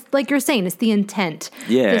not? But it's like you're saying, it's the intent.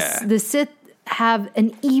 Yeah, the Sith have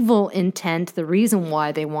an evil intent. The reason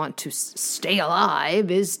why they want to stay alive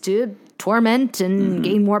is to torment and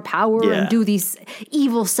gain more power and do these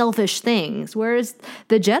evil, selfish things. Whereas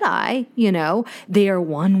the Jedi, they are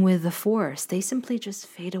one with the Force. They simply just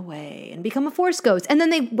fade away and become a Force ghost. And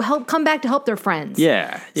then they come back to help their friends.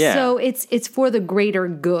 Yeah. So it's for the greater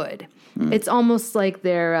good. It's almost like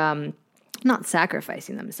they're not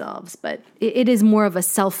sacrificing themselves, but it is more of a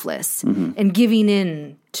selfless and giving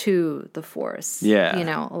in to the Force.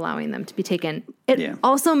 Allowing them to be taken. It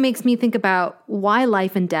also makes me think about why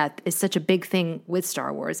life and death is such a big thing with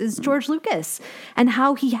Star Wars is George Lucas and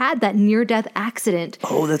how he had that near-death accident.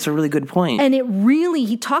 Oh, that's a really good point. And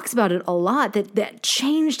he talks about it a lot, that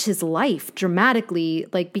changed his life dramatically,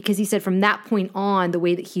 because he said from that point on, the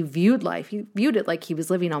way that he viewed life, he viewed it like he was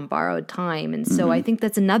living on borrowed time. And so I think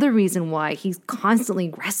that's another reason why he's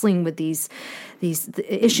constantly wrestling with these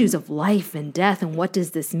issues of life and death and what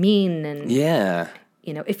does this mean? And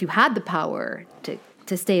if you had the power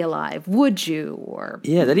to stay alive, would you? Or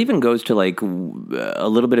that even goes to a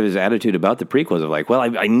little bit of his attitude about the prequels of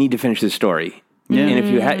I need to finish this story. Yeah.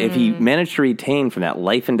 And if he managed to retain from that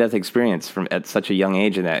life and death experience at such a young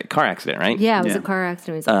age in that car accident, right? Yeah, it was a car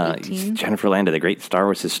accident. He was 18. Jennifer Landa, the great Star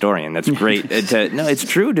Wars historian. That's great. It's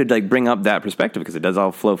true to bring up that perspective because it does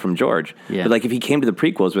all flow from George. Yeah. But if he came to the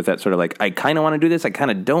prequels with that sort of I kind of want to do this, I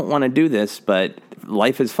kind of don't want to do this, but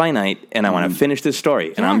life is finite and I want to finish this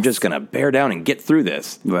story and I'm just going to bear down and get through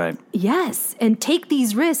this. Right. Yes, and take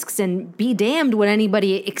these risks and be damned what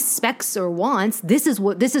anybody expects or wants. This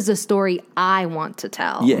is a story I want to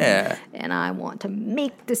tell. Yeah. And I want to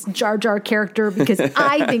make this Jar Jar character because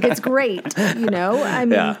I think it's great. I mean,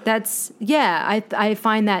 I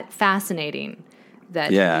find that fascinating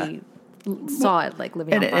that he saw it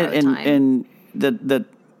living on borrowed time. And that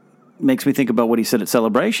makes me think about what he said at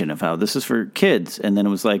Celebration of how this is for kids. And then it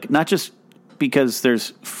was not just because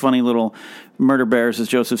there's funny little murder bears, as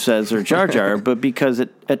Joseph says, or Jar Jar, but because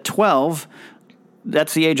at 12,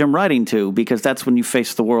 that's the age I'm writing to, because that's when you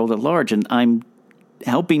face the world at large. And I'm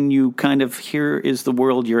helping you kind of, here is the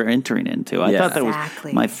world you're entering into. I thought that was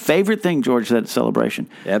my favorite thing George said at Celebration.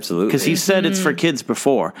 Absolutely. Because he said it's for kids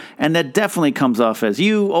before. And that definitely comes off as,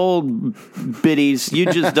 you old biddies, you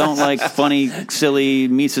just don't like funny, silly,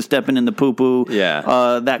 Misa stepping in the poo-poo,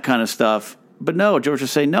 that kind of stuff. But no, George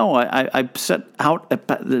was saying, no, I set out,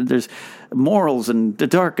 there's morals and the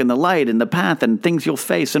dark and the light and the path and things you'll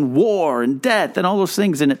face and war and death and all those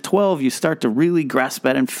things. And at 12, you start to really grasp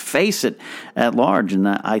it and face it at large. And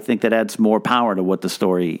I think that adds more power to what the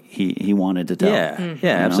story he wanted to tell. Yeah,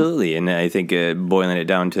 absolutely. And I think boiling it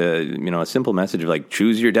down to, a simple message of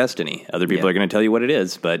choose your destiny. Other people are going to tell you what it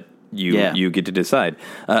is, but you get to decide.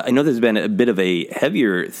 I know there's been a bit of a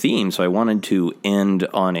heavier theme, so I wanted to end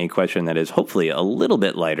on a question that is hopefully a little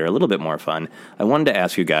bit lighter, a little bit more fun. I wanted to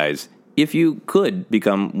ask you guys, if you could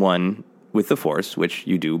become one with the Force, which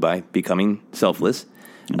you do by becoming selfless.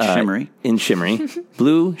 And shimmery.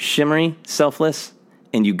 Blue, shimmery, selfless,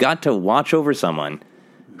 and you got to watch over someone,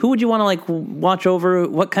 who would you want to watch over?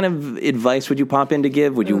 What kind of advice would you pop in to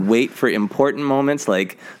give? Would you wait for important moments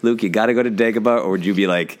like, Luke, you got to go to Dagobah? Or would you be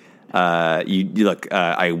like,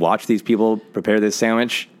 I watch these people prepare this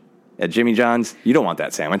sandwich at Jimmy John's? You don't want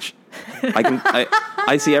that sandwich.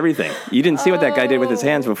 I see everything. You didn't see what that guy did with his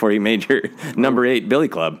hands before he made your number 8 Billy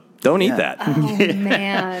Club. Don't eat that. Oh,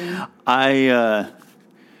 man.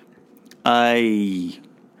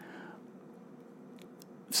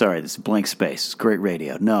 Sorry, this is blank space. It's great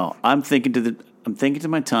radio. No, I'm thinking to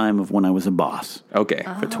my time of when I was a boss. Okay.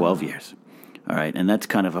 For 12 years. All right, and that's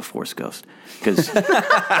kind of a Force ghost because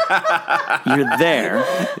you're there.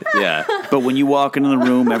 Yeah. But when you walk into the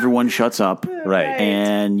room, everyone shuts up. Right.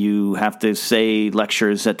 And you have to say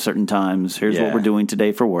lectures at certain times. Here's what we're doing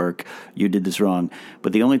today for work. You did this wrong.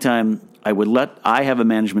 But the only time I have a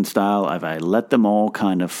management style, I let them all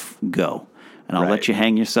kind of go. And I'll let you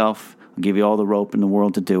hang yourself. I'll give you all the rope in the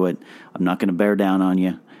world to do it. I'm not going to bear down on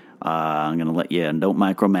you. I'm going to let you, and don't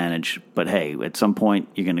micromanage. But hey, at some point,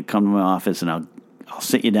 you're going to come to my office, and I'll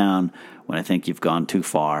sit you down when I think you've gone too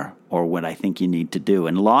far or what I think you need to do.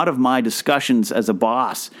 And a lot of my discussions as a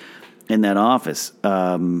boss in that office,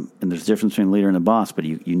 and there's a difference between a leader and a boss, but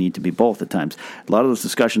you need to be both at times. A lot of those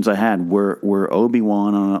discussions I had were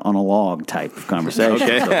Obi-Wan on a log type of conversation.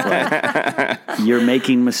 Okay. You're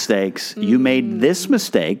making mistakes. You made this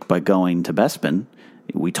mistake by going to Bespin.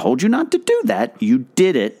 We told you not to do that. You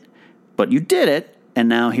did it, but you did it, and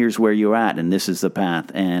now here's where you're at, and this is the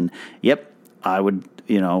path. And, yep, I would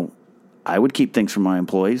keep things from my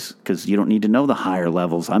employees because you don't need to know the higher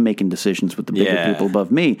levels. I'm making decisions with the bigger people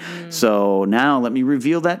above me. So now let me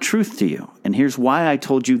reveal that truth to you. And here's why I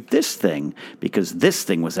told you this thing, because this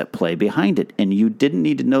thing was at play behind it. And you didn't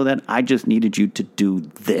need to know that. I just needed you to do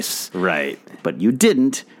this. Right. But you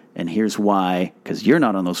didn't. And here's why, because you're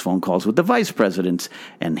not on those phone calls with the vice presidents.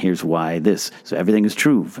 And here's why this. So everything is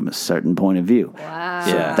true from a certain point of view. Wow.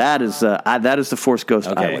 So that is the Force Ghost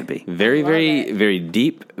I would be. Very, very, very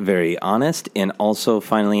deep, very honest, and also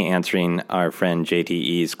finally answering our friend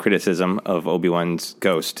JTE's criticism of Obi-Wan's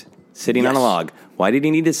ghost sitting on a log. Why did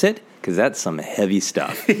he need to sit? Because that's some heavy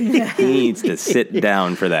stuff. He needs to sit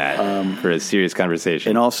down for that, for a serious conversation.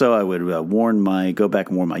 And also, I would go back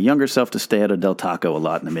and warn my younger self to stay out of Del Taco a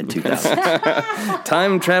lot in the mid-2000s.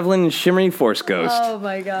 Time-traveling, shimmery Force Ghost. Oh,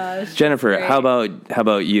 my gosh. Jennifer, how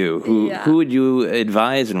about you? Who would you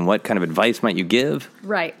advise, and what kind of advice might you give?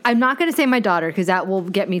 Right. I'm not going to say my daughter because that will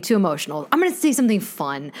get me too emotional. I'm going to say something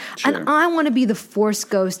fun. Sure. And I want to be the Force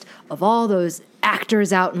Ghost of all those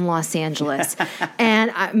actors out in Los Angeles.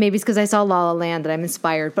 And maybe it's because I saw La La Land that I'm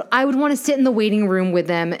inspired, but I would want to sit in the waiting room with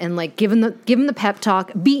them and like give them the pep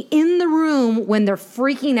talk, be in the room when they're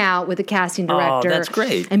freaking out with the casting director. Oh, that's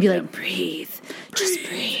great. And be like, breathe. Just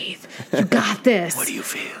breathe. You got this. What do you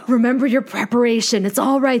feel? Remember your preparation. It's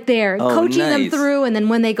all right there. Oh, coaching them nice. through, and then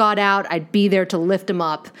when they got out, I'd be there to lift them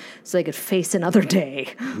up so they could face another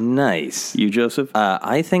day. Nice. You, Joseph?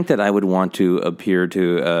 I think that I would want to appear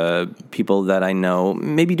to people that I know,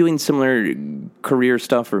 maybe doing similar career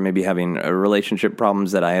stuff or maybe having relationship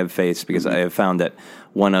problems that I have faced, because I have found that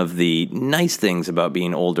one of the nice things about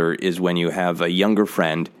being older is when you have a younger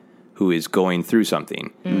friend who is going through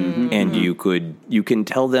something, and you can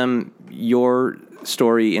tell them your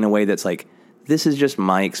story in a way that's like, this is just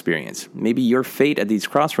my experience. Maybe your fate at these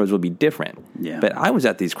crossroads will be different. Yeah. But I was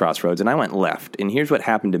at these crossroads and I went left, and here's what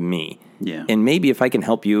happened to me. Yeah. And maybe if I can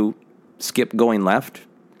help you skip going left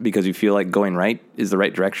because you feel like going right is the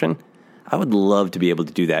right direction, I would love to be able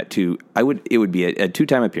to do that too. It would be a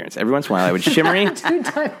 2-time appearance. Every once in a while I would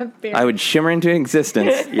shimmer into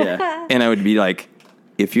existence. Yeah. And I would be like,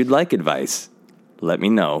 if you'd like advice, let me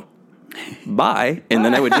know. Bye. And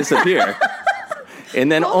then I would disappear.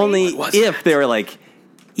 And then only if they were like,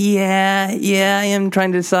 yeah, I am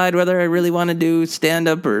trying to decide whether I really want to do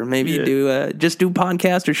stand-up or maybe just do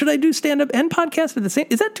podcast, or should I do stand-up and podcast at the same?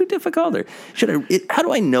 Is that too difficult? Or how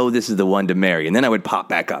do I know this is the one to marry? And then I would pop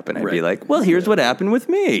back up and I'd be like, well, here's what happened with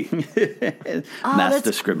me. Mass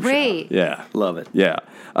description. Great. Yeah. Love it. Yeah.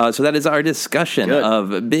 So that is our discussion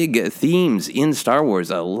of big themes in Star Wars,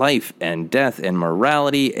 life and death and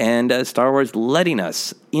morality, and Star Wars letting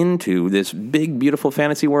us into this big, beautiful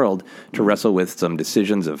fantasy world to wrestle with some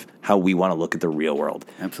decisions of how we want to look at the real world.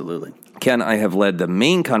 Absolutely. Ken, I have led the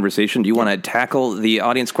main conversation. Do you want to tackle the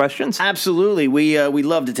audience questions? Absolutely. We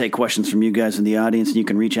love to take questions from you guys in the audience, and you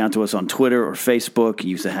can reach out to us on Twitter or Facebook.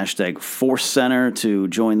 Use the hashtag #ForceCenter to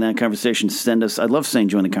join that conversation. Send us. I love saying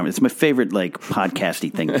join the conversation. It's my favorite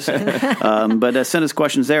podcasty thing to say. But send us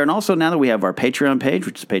questions there. And also, now that we have our Patreon page,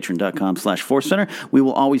 which is patreon.com/ForceCenter, we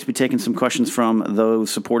will always be taking some questions from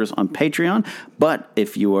those supporters on Patreon. But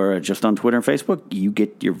if you are just on Twitter and Facebook, you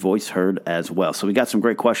get your voice heard as well. So we got some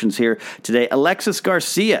great questions here today. Alexis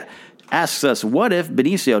Garcia asks us, what if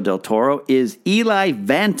Benicio del Toro is Eli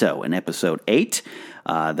Vanto in Episode 8?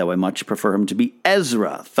 Though I much prefer him to be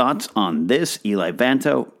Ezra. Thoughts on this? Eli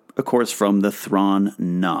Vanto, of course, from the Thrawn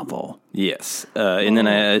novel. Yes. And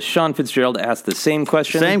then Sean Fitzgerald asked the same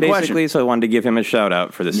question, basically, so I wanted to give him a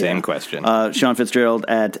shout-out for the same question. Sean Fitzgerald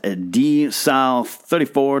at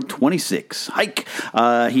DSouth3426. Hike.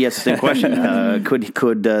 He has the same question.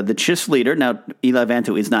 Could the Chiss leader, now Eli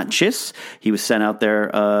Vanto is not Chiss, he was sent out there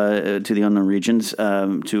to the unknown regions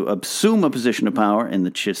to assume a position of power in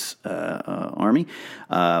the Chiss army.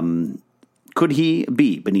 Could he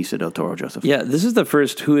be Benicio del Toro, Joseph? Yeah, this is the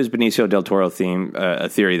first Who is Benicio del Toro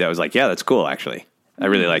theory that was like, yeah, that's cool, actually. I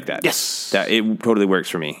really like that. Yes. It totally works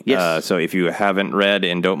for me. Yes. So if you haven't read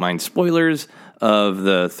and don't mind spoilers of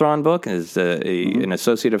the Thrawn book, is an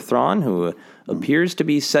associate of Thrawn who appears to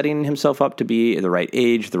be setting himself up to be the right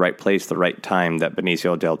age, the right place, the right time that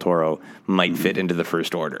Benicio del Toro might fit into the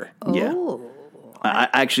First Order. Oh. Yeah.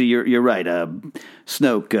 Actually, you're right.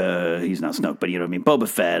 Snoke, he's not Snoke, but you know what I mean. Boba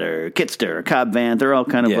Fett or Kitster or Cobb Vanth, they're all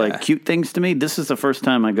kind of like cute things to me. This is the first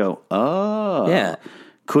time I go, oh. Yeah.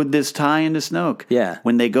 Could this tie into Snoke? Yeah.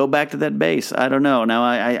 When they go back to that base, I don't know. Now,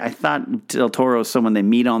 I thought Del Toro is someone they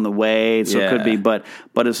meet on the way, so it could be. But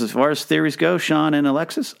as far as theories go, Sean and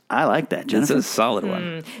Alexis, I like that, Jennifer. It's a solid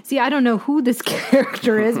one. See, I don't know who this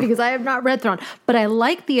character is because I have not read Thrawn, but I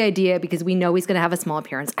like the idea because we know he's going to have a small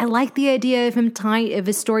appearance. I like the idea of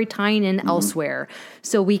his story tying in elsewhere,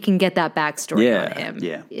 so we can get that backstory on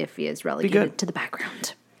him if he is relegated to the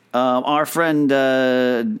background. Our friend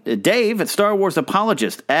Dave at Star Wars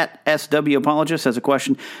Apologist at SW Apologist has a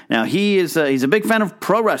question. Now he's a big fan of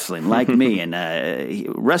pro wrestling like me and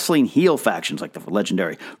wrestling heel factions like the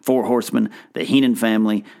legendary Four Horsemen, the Heenan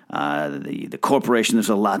family, the Corporation. There's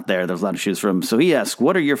a lot there. There's a lot to choose from. So he asks,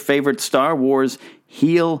 what are your favorite Star Wars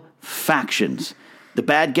heel factions? The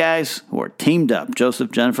bad guys who are teamed up.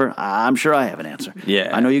 Joseph, Jennifer, I'm sure I have an answer. Yeah.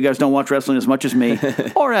 I know you guys don't watch wrestling as much as me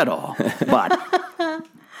or at all, but...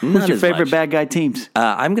 Who's your favorite bad guy teams?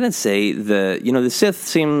 I'm going to say the Sith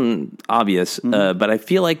seem obvious, but I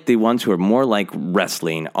feel like the ones who are more like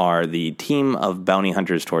wrestling are the team of bounty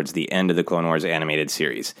hunters towards the end of the Clone Wars animated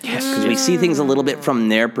series. Yes. Because we see things a little bit from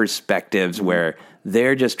their perspectives where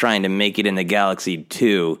they're just trying to make it in the galaxy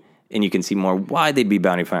too. And you can see more why they'd be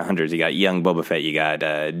bounty hunters. You got young Boba Fett, you got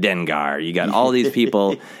Dengar, you got all these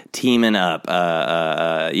people teaming up.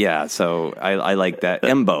 So I like that.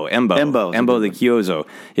 Embo, the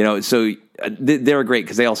Kyozo. So they're great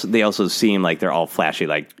because they also seem like they're all flashy,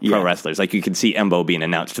 like pro wrestlers. Like you can see Embo being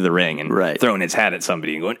announced to the ring and throwing his hat at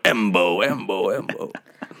somebody and going, Embo.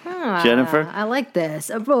 Jennifer? I like this.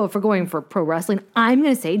 If we're going for pro wrestling, I'm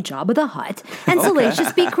going to say Jabba the Hutt and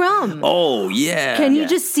Salacious B. Crumb. Oh, yeah. Can you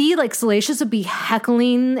just see, like, Salacious would be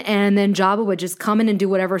heckling and then Jabba would just come in and do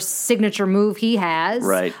whatever signature move he has?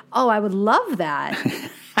 Right. Oh, I would love that.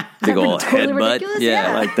 Big old totally headbutt. ridiculous?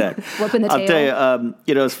 Yeah, I like that. Whipping the tail. I'll tell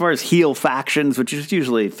you, as far as heel factions, which is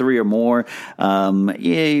usually 3 or more,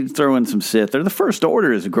 you throw in some Sith. Or the First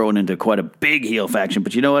Order is growing into quite a big heel faction,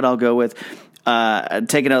 but you know what I'll go with?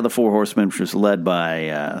 Taking out the Four Horsemen, which was led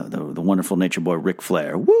by the wonderful nature boy Ric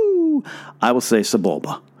Flair. Woo! I will say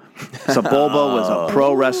Sebulba. Sebulba was a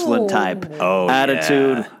pro wrestling type.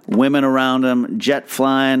 Attitude, women around him, jet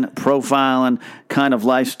flying, profiling kind of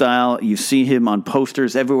lifestyle. You see him on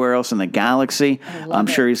posters everywhere else in the galaxy. I'm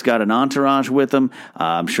sure he's got an entourage with him.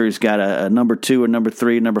 I'm sure he's got a number 2, a number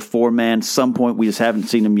 3, a number 4 man. Some point we just haven't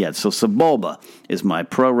seen him yet. So Sebulba is my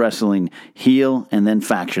pro wrestling heel and then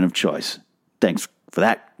faction of choice. Thanks for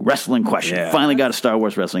that wrestling question. Yeah. Finally got a Star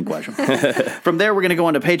Wars wrestling question. From there, we're going to go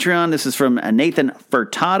on to Patreon. This is from Nathan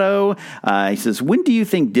Furtado. He says, when do you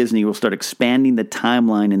think Disney will start expanding the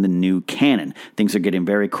timeline in the new canon? Things are getting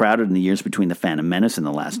very crowded in the years between The Phantom Menace and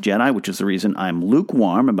The Last Jedi, which is the reason I'm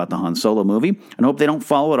lukewarm about the Han Solo movie and hope they don't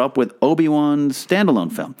follow it up with Obi-Wan's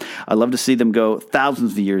standalone film. I'd love to see them go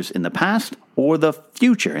thousands of years in the past or the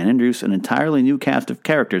future and introduce an entirely new cast of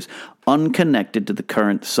characters unconnected to the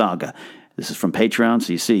current saga. This is from Patreon,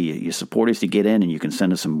 so you see, you support us, you get in, and you can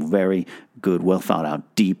send us some very good,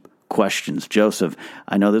 well-thought-out, deep questions. Joseph,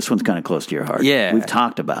 I know this one's kind of close to your heart. Yeah. We've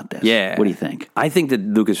talked about this. Yeah. What do you think? I think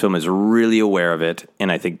that Lucasfilm is really aware of it, and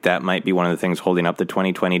I think that might be one of the things holding up the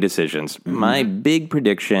 2020 decisions. Mm-hmm. My big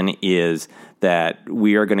prediction is that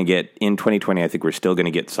we are going to get, in 2020, I think we're still going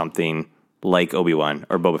to get something like Obi-Wan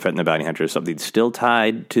or Boba Fett and the Bounty Hunter, something still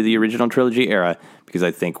tied to the original trilogy era, because I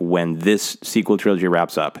think when this sequel trilogy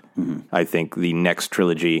wraps up, I think the next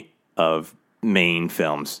trilogy of main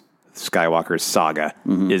films, Skywalker's saga,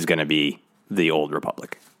 is going to be the Old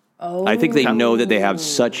Republic. Oh. I think they know that they have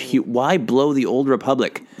such... Why blow the Old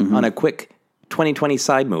Republic on a quick 2020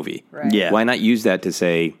 side movie? Right. Yeah. Why not use that to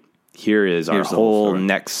say, here's our whole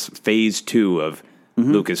next phase 2 of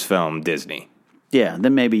Lucasfilm Disney? Yeah,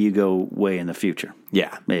 then maybe you go way in the future.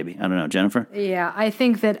 Yeah. Maybe. I don't know. Jennifer? Yeah, I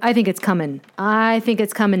think it's coming. I think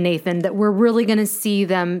it's coming, Nathan, that we're really going to see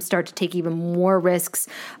them start to take even more risks.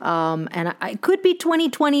 And it could be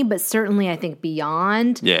 2020, but certainly I think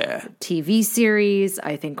beyond. Yeah. TV series.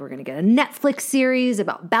 I think we're going to get a Netflix series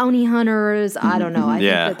about bounty hunters. I don't know. I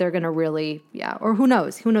think that they're going to really, or who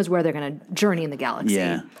knows? Who knows where they're going to journey in the galaxy.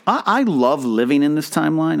 Yeah. I love living in this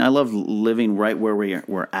timeline. I love living right where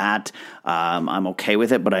we're at. I'm okay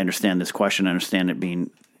with it, but I understand this question. I understand it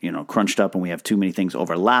being, crunched up and we have too many things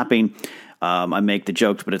overlapping. I make the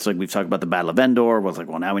jokes, but it's like we've talked about the Battle of Endor. Well, it's like,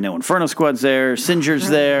 now we know Inferno Squad's there, Singer's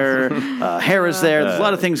there, Hera's there. There's a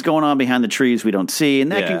lot of things going on behind the trees we don't see,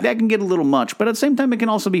 and that can get a little much. But at the same time, it can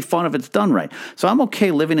also be fun if it's done right. So I'm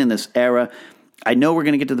okay living in this era. I know we're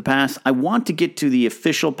going to get to the past. I want to get to the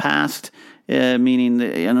official past, meaning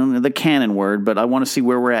the canon word, but I want to see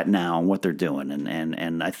where we're at now and what they're doing.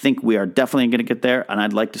 And I think we are definitely going to get there, and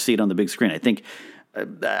I'd like to see it on the big screen. I think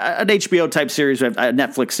an HBO type series, a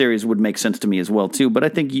Netflix series would make sense to me as well too. But I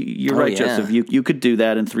think you're right, Joseph. You could do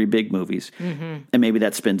that in 3 big movies, and maybe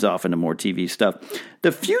that spins off into more TV stuff.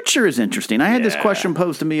 The future is interesting. I had this question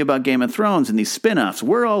posed to me about Game of Thrones and these spinoffs.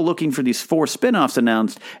 We're all looking for these 4 spinoffs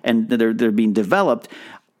announced, and they're being developed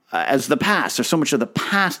as the past. There's so much of the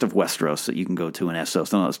past of Westeros that you can go to in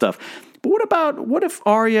Essos and all that stuff. But what if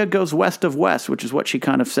Arya goes west of West, which is what she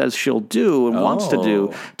kind of says she'll do and wants to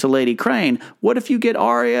do to Lady Crane? What if you get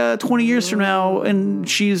Arya 20 years from now and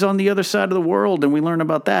she's on the other side of the world and we learn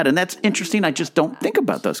about that? And that's interesting. I just don't think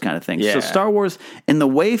about those kind of things. Yeah. So Star Wars in the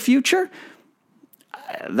way future,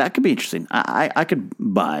 that could be interesting. I could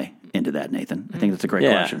buy into that, Nathan. I think that's a great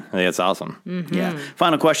question. I think that's awesome. Yeah.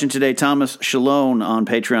 Final question today. Thomas Shalone on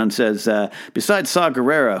Patreon says, besides Saw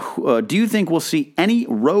Gerrera, do you think we'll see any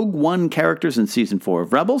Rogue One characters in Season 4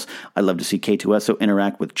 of Rebels? I'd love to see K2SO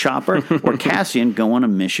interact with Chopper or Cassian go on a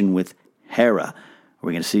mission with Hera.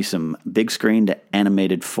 We're going to see some big screen to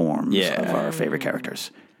animated forms of our favorite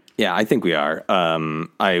characters. Yeah, I think we are.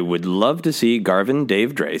 I would love to see Garvin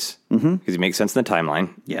Dave Drace, because he makes sense in the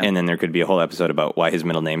timeline. Yeah. And then there could be a whole episode about why his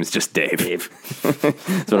middle name is just Dave.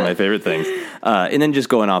 It's one of my favorite things. And then just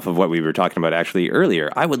going off of what we were talking about actually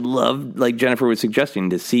earlier, I would love, like Jennifer was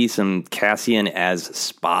suggesting, to see some Cassian as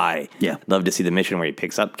spy. Yeah. Love to see the mission where he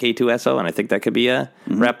picks up K2SO, and I think that could be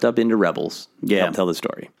wrapped up into Rebels. Yeah. Help tell the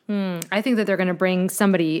story. I think that they're going to bring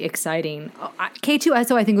somebody exciting.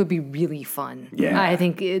 K2SO, I think, would be really fun. Yeah. I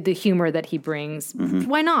think the humor that he brings,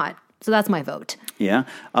 why not? So that's my vote. Yeah.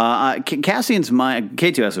 Cassian's my...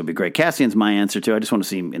 K2SO would be great. Cassian's my answer, too. I just want to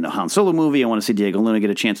see him in the Han Solo movie. I want to see Diego Luna get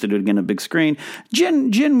a chance to do it again on a big screen.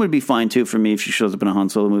 Jyn would be fine, too, for me if she shows up in a Han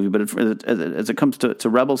Solo movie. But as it comes to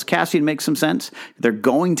Rebels, Cassian makes some sense. They're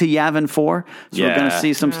going to Yavin 4, so we're going to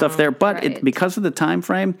see some stuff there. But because of the time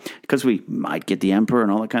frame, because we might get the Emperor and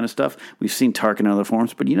all that kind of stuff, we've seen Tarkin in other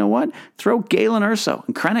forms. But you know what? Throw Galen Erso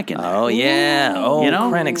and Krennic in there. Oh, yeah. Oh, you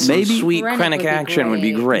know? Krennic. Maybe sweet Krennic action would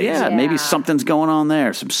be great. Yeah. Maybe something's going on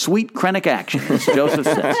there. Some sweet Krennic action, as Joseph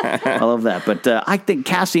says. I love that. But I think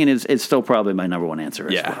Cassian is still probably my number one answer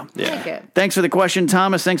as well. Yeah. Thanks for the question,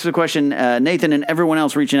 Thomas. Thanks for the question, Nathan, and everyone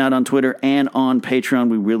else reaching out on Twitter and on Patreon.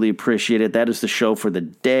 We really appreciate it. That is the show for the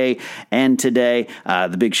day. And today,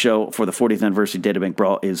 the big show for the 40th anniversary Databank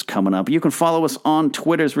Brawl is coming up. You can follow us on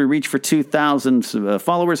Twitter as we reach for 2,000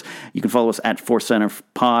 followers. You can follow us at Force Center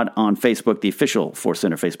Pod on Facebook, the official Force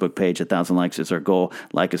Center Facebook page. 1,000 likes is our goal.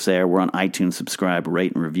 Like us there. We're on iTunes. Subscribe,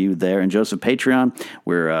 rate, and review there. And Joseph, Patreon,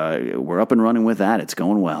 we're up and running with that. It's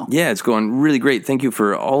going well. Yeah, it's going really great. Thank you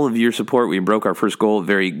for all of your support. We broke our first goal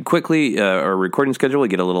very quickly. Our recording schedule, we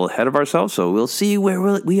get a little ahead of ourselves, so we'll see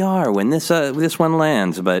where we are when this one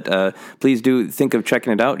lands. But please do think of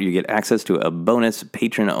checking it out. You get access to a bonus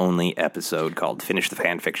patron-only episode called Finish the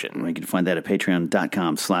Fan Fiction. You can find that at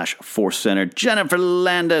patreon.com/Force Center. Jennifer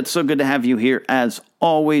Landa, it's so good to have you here as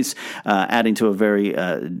always, adding to a very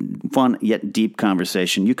fun yet deep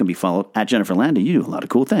conversation. You can be followed at Jennifer Landa. You do a lot of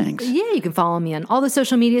cool things. Yeah, you can follow me on all the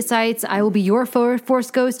social media sites. I will be your Force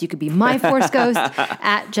Ghost. You could be my Force Ghost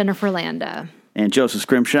at Jennifer Landa. And Joseph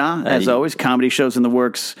Scrimshaw, as always, comedy shows in the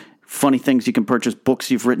works. Funny things you can purchase, books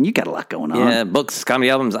you've written. You got a lot going on. Yeah, books, comedy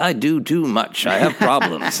albums. I do too much. I have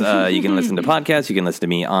problems. You can listen to podcasts. You can listen to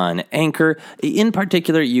me on Anchor. In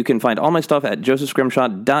particular, you can find all my stuff at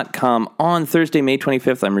josephscrimshaw.com. On Thursday, May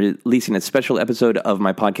 25th, I'm releasing a special episode of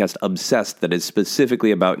my podcast, Obsessed, that is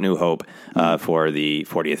specifically about New Hope for the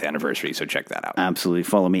 40th anniversary. So check that out. Absolutely.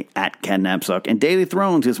 Follow me at Ken Napzok. And Daily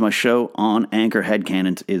Thrones is my show on Anchor.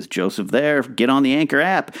 Headcanons is Joseph there. Get on the Anchor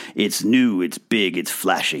app. It's new, it's big, it's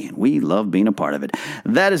flashy. We love being a part of it.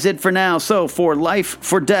 That is it for now. So for life,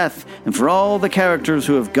 for death, and for all the characters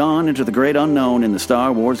who have gone into the great unknown in the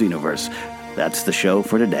Star Wars universe, that's the show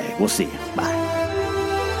for today. We'll see you. Bye.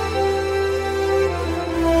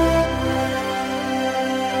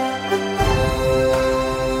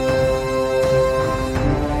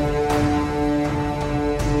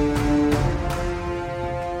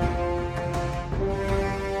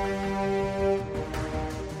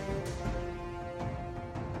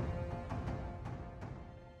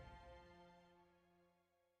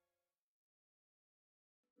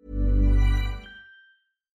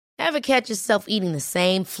 Ever catch yourself eating the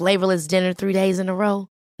same flavorless dinner 3 days in a row?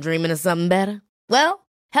 Dreaming of something better? Well,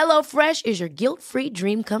 HelloFresh is your guilt-free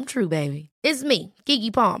dream come true, baby. It's me,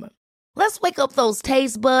 Keke Palmer. Let's wake up those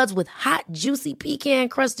taste buds with hot, juicy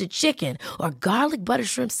pecan-crusted chicken or garlic butter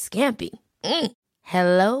shrimp scampi.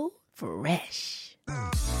 Hello Fresh.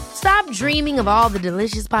 Stop dreaming of all the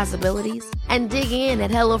delicious possibilities and dig in at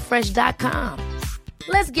HelloFresh.com.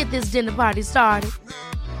 Let's get this dinner party started.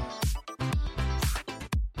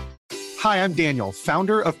 Hi, I'm Daniel,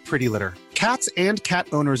 founder of Pretty Litter. Cats and cat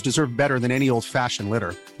owners deserve better than any old-fashioned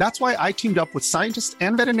litter. That's why I teamed up with scientists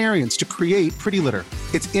and veterinarians to create Pretty Litter.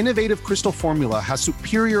 Its innovative crystal formula has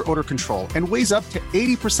superior odor control and weighs up to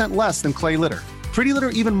 80% less than clay litter. Pretty Litter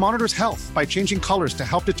even monitors health by changing colors to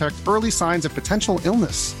help detect early signs of potential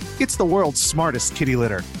illness. It's the world's smartest kitty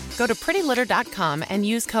litter. Go to prettylitter.com and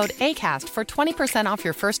use code ACAST for 20% off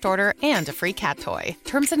your first order and a free cat toy.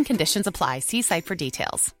 Terms and conditions apply. See site for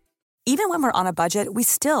details. Even when we're on a budget, we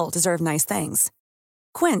still deserve nice things.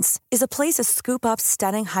 Quince is a place to scoop up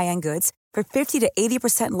stunning high-end goods for 50 to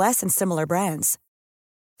 80% less than similar brands.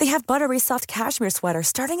 They have buttery soft cashmere sweaters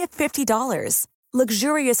starting at $50,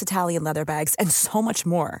 luxurious Italian leather bags, and so much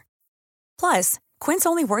more. Plus, Quince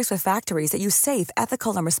only works with factories that use safe,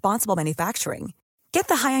 ethical, and responsible manufacturing. Get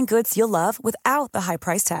the high-end goods you'll love without the high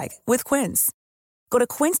price tag with Quince. Go to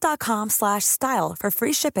quince.com/style for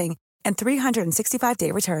free shipping and 365-day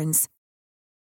returns.